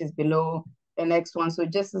mountain, which is below the next one. So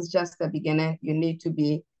this is just the beginning. You need to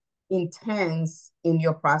be intense in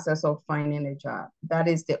your process of finding a job. That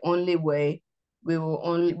is the only way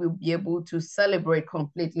we'll be able to celebrate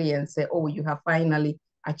completely and say, oh, you have finally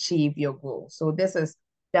achieved your goal. So this is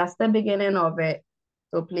just the beginning of it.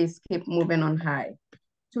 So please keep moving on high.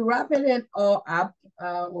 To wrap it all up,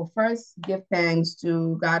 we'll first give thanks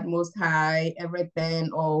to God Most High,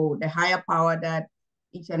 everything, or the higher power that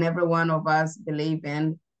each and every one of us believe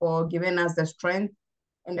in, for giving us the strength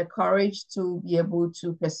and the courage to be able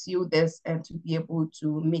to pursue this and to be able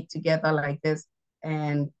to meet together like this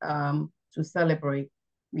and to celebrate.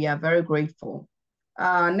 We are very grateful.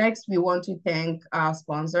 Next, we want to thank our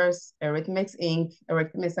sponsors, Eretmis Inc.,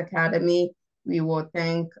 Eretmis Academy. We will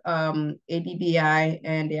thank ADDI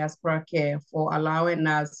and Diaspora Care for allowing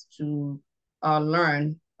us to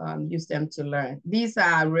learn, use them to learn. These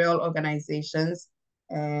are real organizations,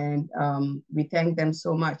 and we thank them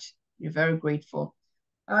so much. We're very grateful.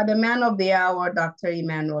 The man of the hour, Dr.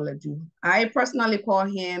 Emmanuel Adu. I personally call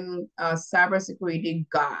him a cybersecurity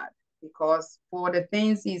god because for the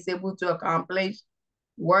things he's able to accomplish,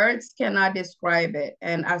 words cannot describe it.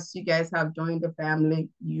 And as you guys have joined the family,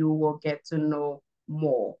 you will get to know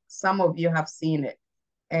more. Some of you have seen it.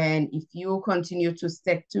 And if you continue to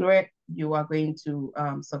stick to it, you are going to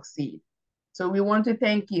succeed. So we want to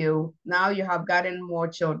thank you. Now you have gotten more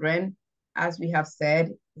children. As we have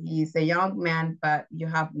said, he's a young man, but you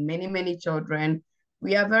have many, many children.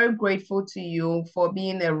 We are very grateful to you for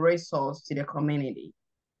being a resource to the community.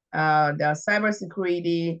 The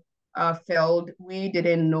cybersecurity field, we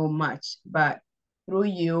didn't know much, but through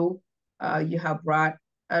you, you have brought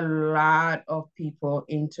a lot of people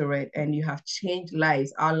into it and you have changed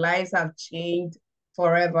lives. Our lives have changed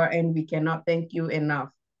forever and we cannot thank you enough.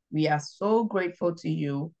 We are so grateful to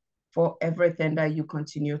you for everything that you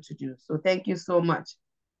continue to do. So thank you so much.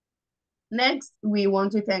 Next, we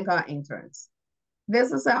want to thank our interns.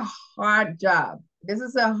 This is a hard job. This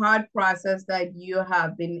is a hard process that you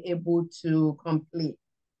have been able to complete.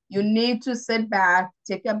 You need to sit back,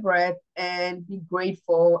 take a breath, and be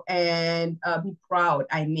grateful and be proud,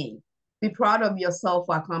 Be proud of yourself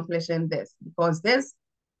for accomplishing this because this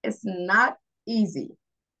is not easy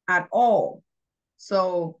at all.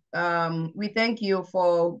 So we thank you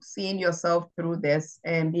for seeing yourself through this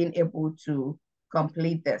and being able to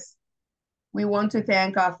complete this. We want to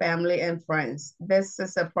thank our family and friends. This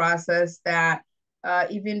is a process that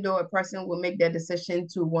even though a person will make the decision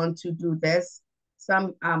to want to do this,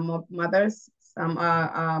 some are mothers, some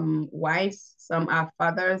are wives, some are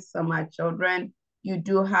fathers, some are children. You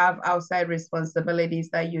do have outside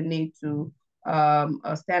responsibilities that you need to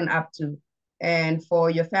stand up to. And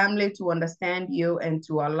for your family to understand you and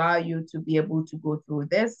to allow you to be able to go through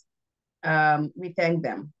this, we thank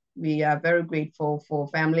them. We are very grateful for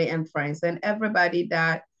family and friends and everybody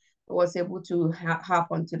that was able to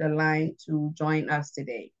hop onto the line to join us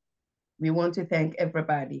today. We want to thank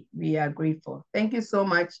everybody. We are grateful. Thank you so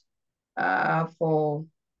much for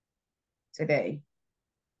today.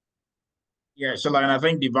 Yeah, Shala, and I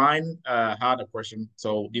think Divine had a question.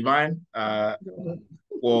 So Divine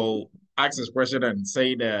will ask his question and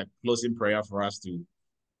say the closing prayer for us to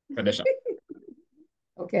finish up.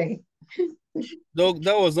 Okay. Doc,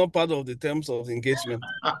 that was not part of the terms of engagement.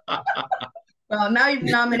 Well, now you've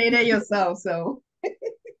nominated yourself, so.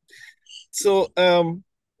 So I'm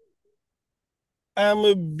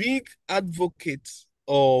a big advocate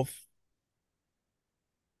of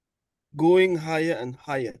going higher and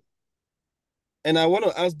higher. And I want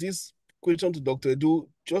to ask this question to Dr. Edu,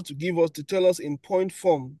 just to tell us in point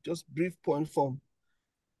form, just brief point form.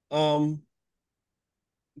 The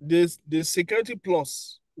Security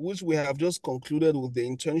Plus, which we have just concluded with the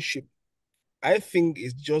internship, I think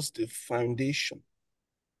is just the foundation.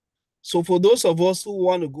 So for those of us who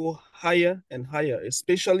want to go higher and higher,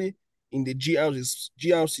 especially in the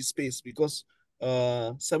GRC space, because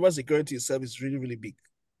cybersecurity itself is really, really big.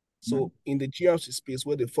 So in the GRC space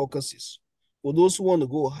where the focus is, for those who want to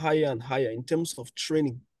go higher and higher in terms of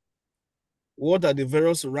training, what are the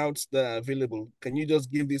various routes that are available? Can you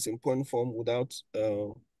just give this in point form without,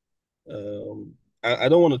 I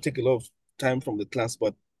don't want to take a lot of time from the class,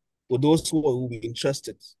 but for those who will be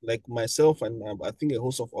interested, like myself and I think a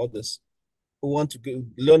host of others who want to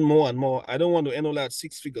learn more and more, I don't want to enroll at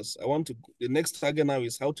 6 figures. I want to, the next target now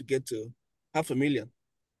is how to get to 500,000.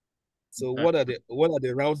 So what are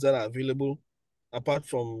the routes that are available apart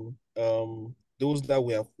from those that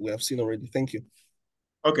we have seen already? Thank you.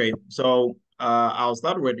 Okay, so I'll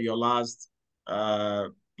start with your last,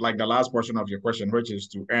 like the last portion of your question, which is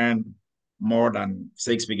to earn more than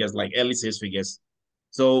 6 figures, like early 6 figures.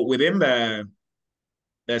 So within the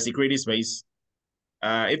security space,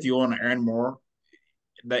 if you want to earn more,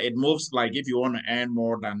 it moves like if you want to earn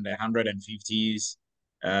more than the 150s,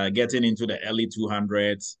 getting into the early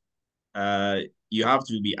 200s, you have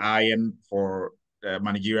to be eyeing for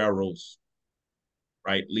managerial roles,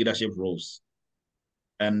 right? Leadership roles.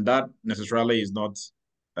 And that necessarily is not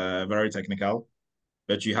very technical,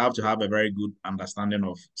 but you have to have a very good understanding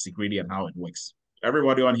of security and how it works.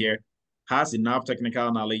 Everybody on here has enough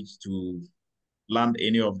technical knowledge to land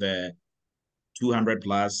any of the 200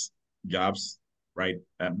 plus jobs, right?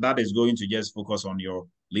 That is going to just focus on your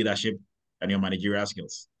leadership and your managerial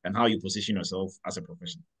skills and how you position yourself as a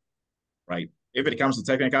professional, right? If it comes to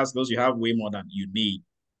technical skills, you have way more than you need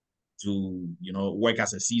to, work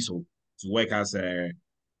as a CISO, to work as a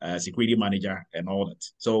security manager and all that.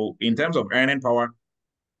 So in terms of earning power,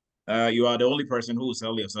 you are the only person who will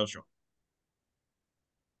sell yourself short.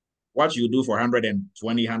 What you do for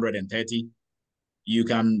 120, 130, you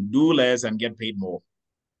can do less and get paid more.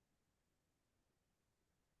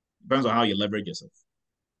 Depends on how you leverage yourself,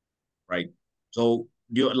 right? So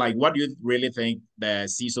what do you really think the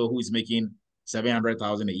CISO who is making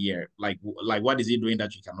 700,000 a year, like what is he doing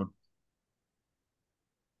that you cannot?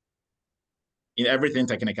 In everything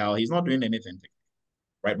technical, he's not doing anything technical,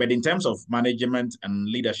 right? But in terms of management and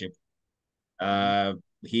leadership,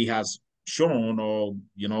 he has shown, or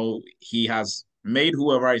he has made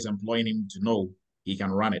whoever is employing him to know he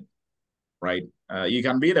can run it, right? You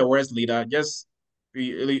can be the worst leader, just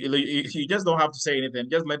you just don't have to say anything,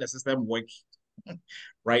 just let the system work.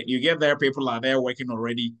 Right, you get there, people are there working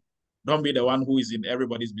already. Don't be the one who is in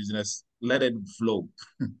everybody's business, let it flow.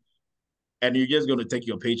 And you're just going to take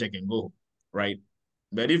your paycheck and go, right?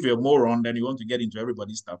 But if you're a moron, then you want to get into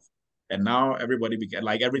everybody's stuff, and now everybody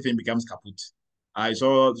everything becomes kaput. I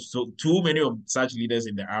saw too many of such leaders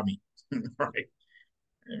in the army, right?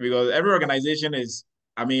 Because every organization is,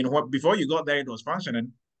 before you got there, it was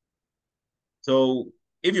functioning. So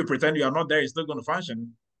if you pretend you are not there, it's still going to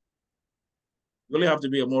function. You really have to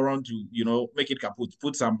be a moron to, make it kaput,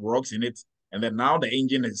 put some rocks in it, and then now the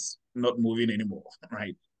engine is not moving anymore,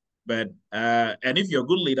 right? But and if you're a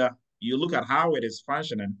good leader, you look at how it is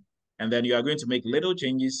functioning, and then you are going to make little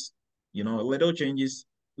changes, little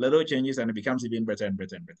changes, and it becomes even better and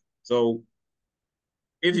better and better. So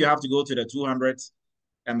if you have to go to the 200s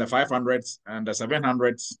and the 500s and the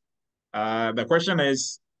 700s, the question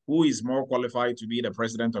is, who is more qualified to be the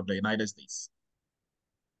president of the United States?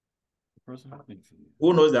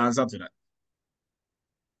 Who knows the answer to that?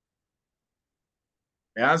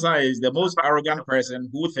 The answer is the most arrogant person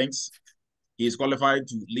who thinks he is qualified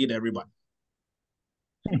to lead everybody.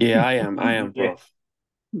 Yeah, I am, Prof.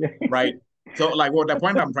 Right. So, the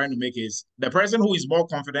point I'm trying to make is the person who is more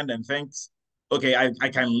confident and thinks, okay, I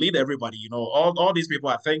can lead everybody. All these people,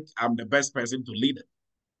 I think I'm the best person to lead it.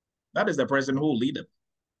 That is the person who will lead it.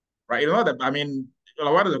 Right. What is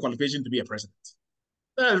the qualification to be a president?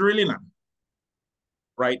 There's really none.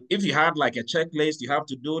 Right. If you had a checklist, you have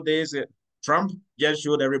to do this. Trump just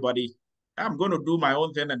showed everybody, I'm going to do my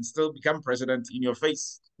own thing and still become president in your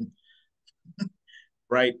face.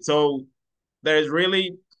 Right. So there's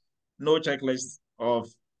really no checklist of,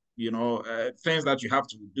 things that you have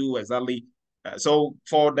to do exactly. So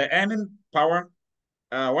for the earning power,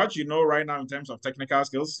 what you know right now in terms of technical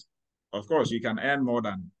skills, of course, you can earn more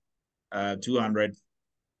than 200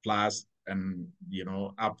 plus and,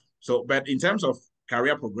 up. So, but in terms of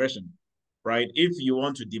career progression, right, if you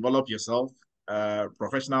want to develop yourself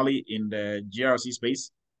professionally in the GRC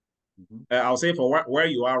space, I'll say for where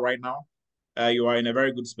you are right now, you are in a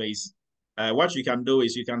very good space. What you can do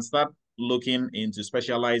is you can start looking into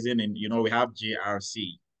specializing in, we have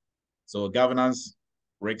GRC. So governance,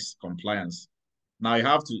 risks, compliance. Now you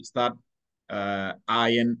have to start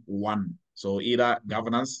eyeing one. So either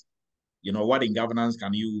governance, what in governance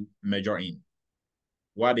can you measure in?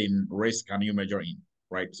 What in risk can you measure in,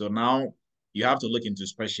 right? So now you have to look into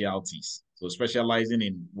specialties. So specializing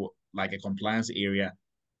in a compliance area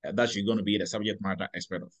that you're going to be the subject matter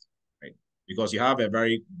expert of, right? Because you have a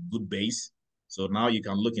very good base. So now you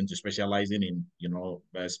can look into specializing in,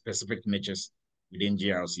 specific niches within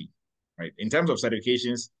GRC, right? In terms of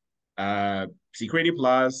certifications, Security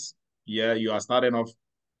Plus, yeah, you are starting off.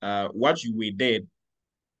 What we did,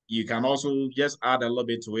 you can also just add a little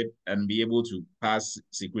bit to it and be able to pass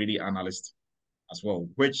security analyst as well,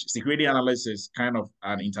 which security analyst is kind of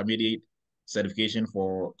an intermediate certification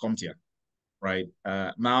for CompTIA, right?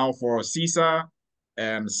 Now for CISA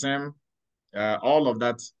and SIM, all of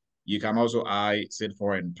that, you can also sit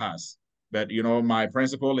for and pass. But, my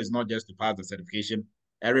principle is not just to pass the certification.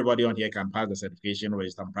 Everybody on here can pass the certification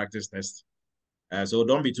with some practice test. So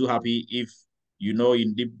don't be too happy if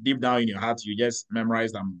in deep down in your heart, you just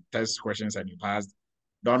memorized some test questions and you passed.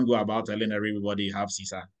 Don't go about telling everybody you have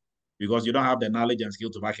CISA because you don't have the knowledge and skill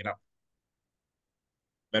to back it up.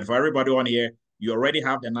 But for everybody on here, you already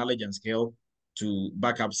have the knowledge and skill to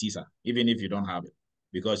back up CISA, even if you don't have it,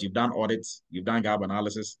 because you've done audits, you've done gap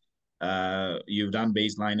analysis, you've done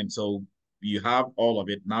baselining. So you have all of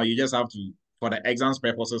it. Now you just have to, for the exams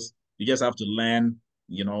purposes, you just have to learn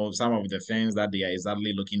some of the things that they are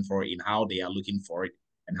exactly looking for in how they are looking for it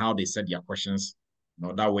and how they set their questions,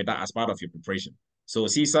 that way, that as part of your preparation. So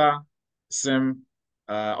CISA, SIM,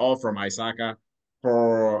 all from ISACA.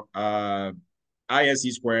 For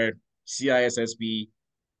ISC squared, CISSP,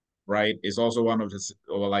 right, is also one of the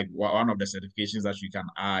certifications that you can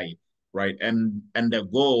eye, right? And the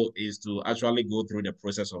goal is to actually go through the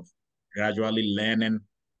process of gradually learning,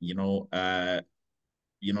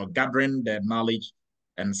 gathering the knowledge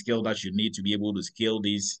and skill that you need to be able to scale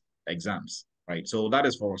these exams, right? So that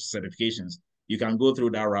is for certifications. You can go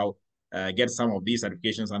through that route, get some of these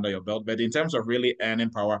certifications under your belt. But in terms of really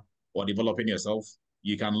earning power or developing yourself,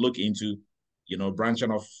 you can look into,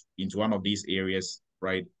 branching off into one of these areas,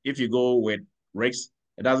 right? If you go with RICS,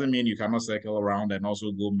 it doesn't mean you cannot circle around and also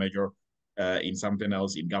go major in something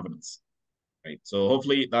else in governance, right? So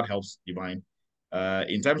hopefully that helps, Divine.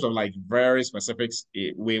 In terms of like very specifics,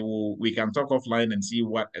 we can talk offline and see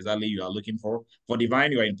what exactly you are looking for. For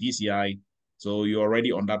Divine, you are in PCI, so you're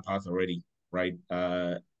already on that path already, right?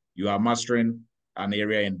 You are mastering an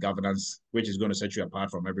area in governance, which is going to set you apart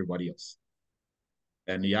from everybody else.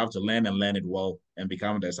 And you have to learn and learn it well and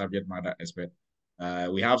become the subject matter expert.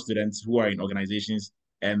 We have students who are in organizations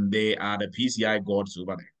and they are the PCI gods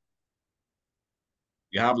over there.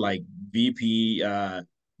 You have like VPs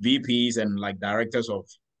and like directors of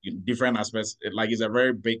different aspects. Like it's a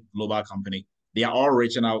very big global company. They are all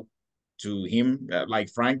reaching out to him. Like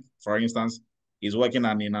Frank, for instance, is working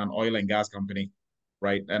in an oil and gas company,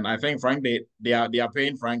 right? And I think Frank, they are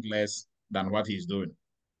paying Frank less than what he's doing,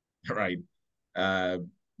 right?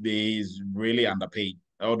 He's really underpaid,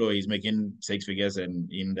 although he's making six figures and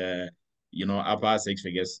in the upper six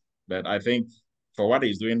figures. But I think for what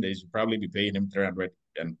he's doing, they should probably be paying him 300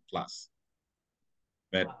 and plus.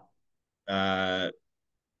 But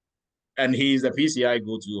and he's the PCI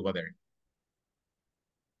go-to over there.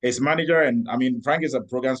 His manager, and I mean Frank is a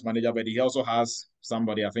programs manager, but he also has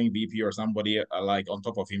somebody, I think VP or somebody like on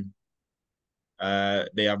top of him.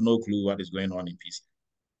 They have no clue what is going on in PCI.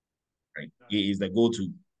 Right? He is the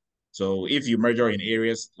go-to. So if you major in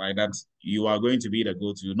areas like that, you are going to be the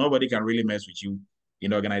go-to. Nobody can really mess with you. In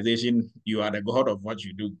the organization, you are the god of what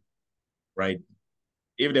you do, right?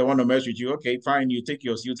 If they want to mess with you, okay, fine. You take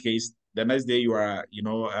your suitcase. The next day you are,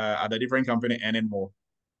 at a different company earning more,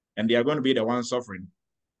 and they are going to be the ones suffering,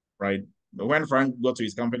 right? But when Frank got to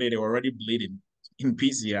his company, they were already bleeding in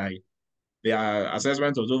PCI. Their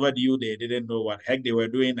assessment was overdue. They didn't know what heck they were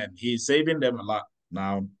doing, and he's saving them a lot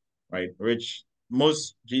now, right? Which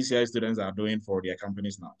most GCI students are doing for their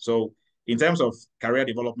companies now. So in terms of career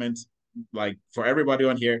development, like for everybody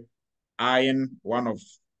on here, eyeing one of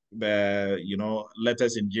the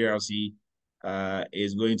letters in GRC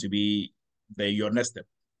is going to be your next step,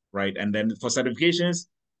 right? And then for certifications,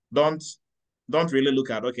 don't really look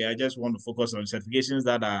at, okay, I just want to focus on certifications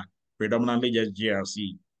that are predominantly just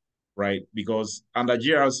GRC, right? Because under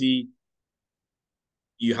GRC,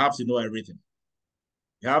 you have to know everything.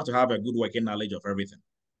 You have to have a good working knowledge of everything,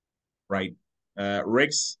 right?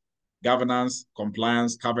 RICS, governance,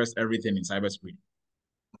 compliance covers everything in cybersecurity.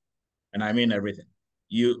 And I mean everything.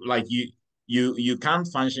 You can't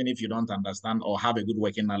function if you don't understand or have a good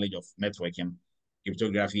working knowledge of networking,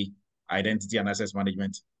 cryptography, identity and access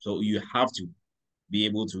management. So you have to be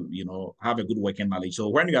able to, have a good working knowledge. So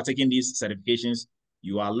when you are taking these certifications,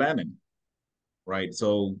 you are learning, right?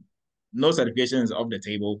 So no certification is off the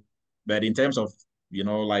table, but in terms of,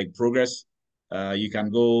 like progress, you can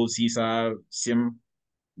go CISA, SIM,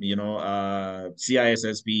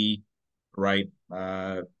 CISSP, right?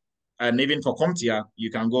 And even for CompTIA, you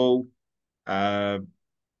can go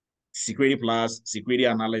Security Plus, Security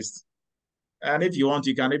Analyst. And if you want,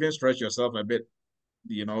 you can even stretch yourself a bit,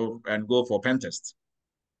 and go for pen test,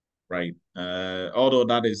 right? Although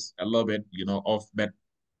that is a little bit, off, but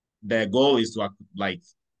the goal is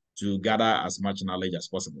to gather as much knowledge as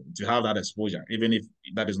possible, to have that exposure, even if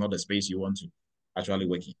that is not the space you want to actually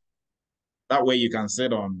work in. That way you can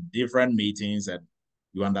sit on different meetings and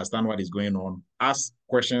you understand what is going on. Ask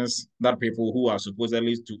questions that people who are supposed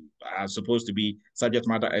to be subject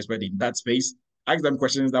matter expert in that space. Ask them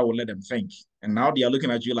questions that will let them think. And now they are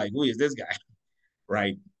looking at you like, who is this guy?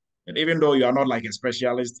 Right? And even though you are not like a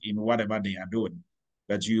specialist in whatever they are doing,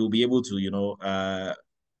 but you'll be able to,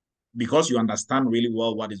 because you understand really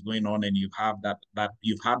well what is going on and you've had that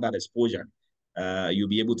exposure, you'll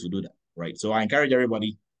be able to do that, right? So I encourage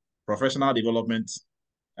everybody, professional development,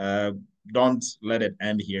 don't let it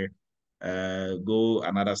end here. Go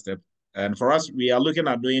another step. And for us, we are looking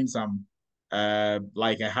at doing some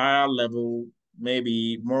like a higher level,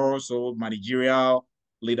 maybe more so managerial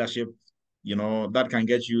leadership, that can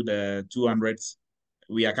get you the 200s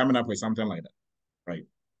we are coming up with something like that, right?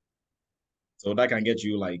 So that can get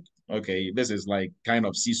you like, okay, this is like kind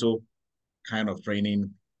of CISO kind of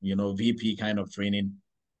training, VP kind of training.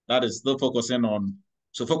 That is still focusing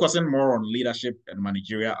more on leadership and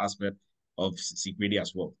managerial aspect of security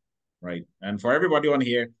as well, right? And for everybody on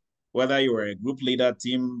here, whether you were a group leader,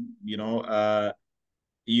 team,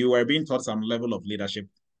 you were being taught some level of leadership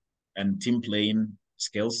and team playing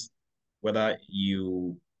skills, whether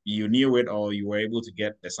you knew it or you were able to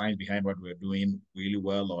get the science behind what we're doing really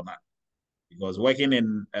well or not. Because working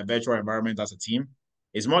in a virtual environment as a team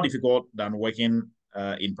is more difficult than working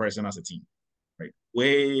in person as a team, right?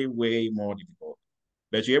 Way, way more difficult.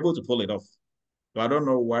 But you're able to pull it off. So I don't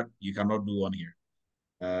know what you cannot do on here.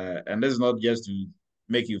 And this is not just to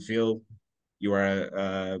make you feel you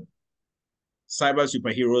are cyber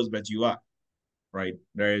superheroes, but you are, right?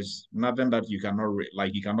 There is nothing that you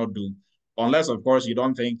cannot do, unless of course you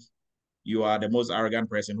don't think you are the most arrogant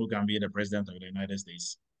person who can be the president of the United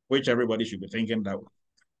States, which everybody should be thinking that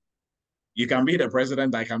you can be the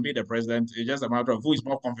president, I can be the president. It's just a matter of who is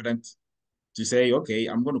more confident to say, okay,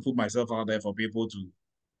 I'm going to put myself out there for people to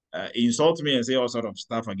insult me and say all sort of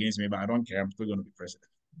stuff against me, but I don't care. I'm still going to be president.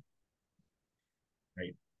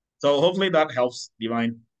 Right. So hopefully that helps,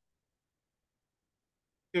 Divine.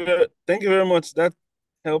 Thank you very much. That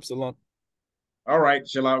helps a lot. All right,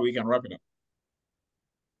 Sheila, we can wrap it up.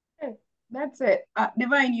 Okay, that's it.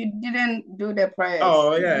 Divine, you didn't do the prayers.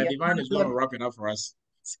 Oh, yeah, Divine is going to wrap it up for us.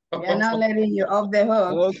 We're not letting you off the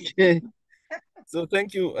hook. Okay. So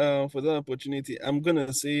thank you for the opportunity. I'm going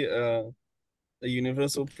to say a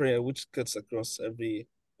universal prayer which cuts across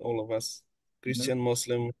all of us, Christian,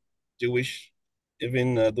 Muslim, Jewish,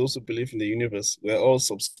 even those who believe in the universe. We're all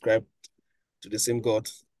subscribed to the same God,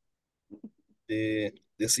 the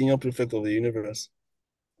senior prefect of the universe.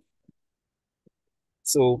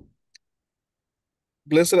 So,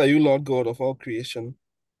 blessed are you, Lord God of all creation.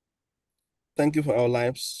 Thank you for our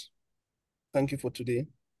lives. Thank you for today.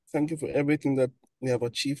 Thank you for everything that we have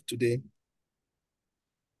achieved today.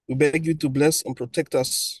 We beg you to bless and protect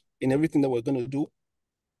us in everything that we're going to do.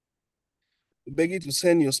 We beg you to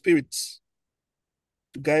send your spirits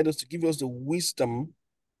to guide us, to give us the wisdom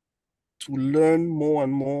to learn more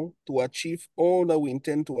and more, to achieve all that we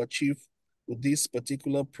intend to achieve with this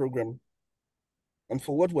particular program. And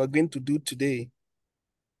for what we're going to do today,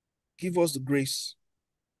 give us the grace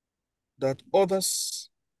that others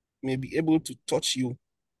may be able to touch you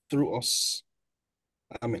through us.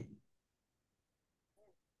 Amen.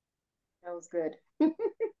 That was good.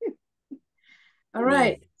 All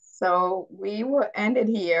right, so we will end it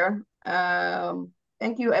here.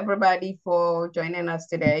 Thank you everybody for joining us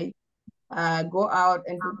today. Go out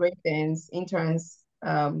and do great things, interns,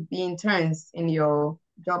 be interns in your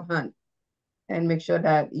job hunt, and make sure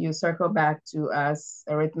that you circle back to us,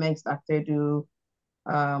 Eretmis, Dr. Do,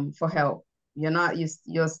 for help.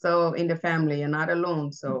 You're still in the family, you're not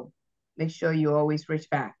alone, so make sure you always reach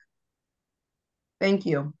back. Thank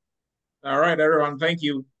you. All right, everyone, thank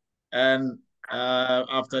you. And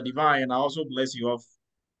after Divine, I also bless you off.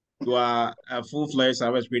 You are a full-fledged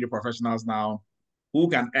cybersecurity professionals now who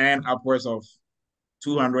can earn upwards of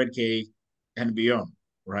 200K and beyond,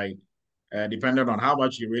 right? Depending on how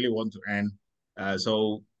much you really want to earn.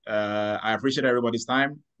 So I appreciate everybody's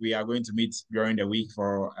time. We are going to meet during the week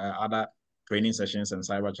for other training sessions and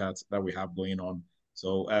cyber chats that we have going on.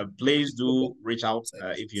 So please do reach out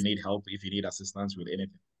if you need help, if you need assistance with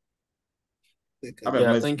anything.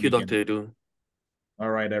 Thank you, Dr. Edu. All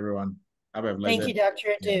right, everyone. Have a blessed. Thank you, Dr.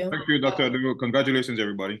 Edu. Thank you, Dr. Edu. Congratulations,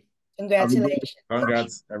 everybody. Congratulations.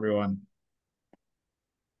 Congrats, everyone.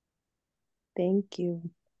 Thank you.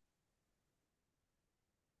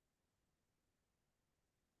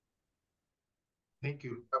 Thank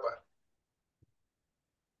you. Bye-bye.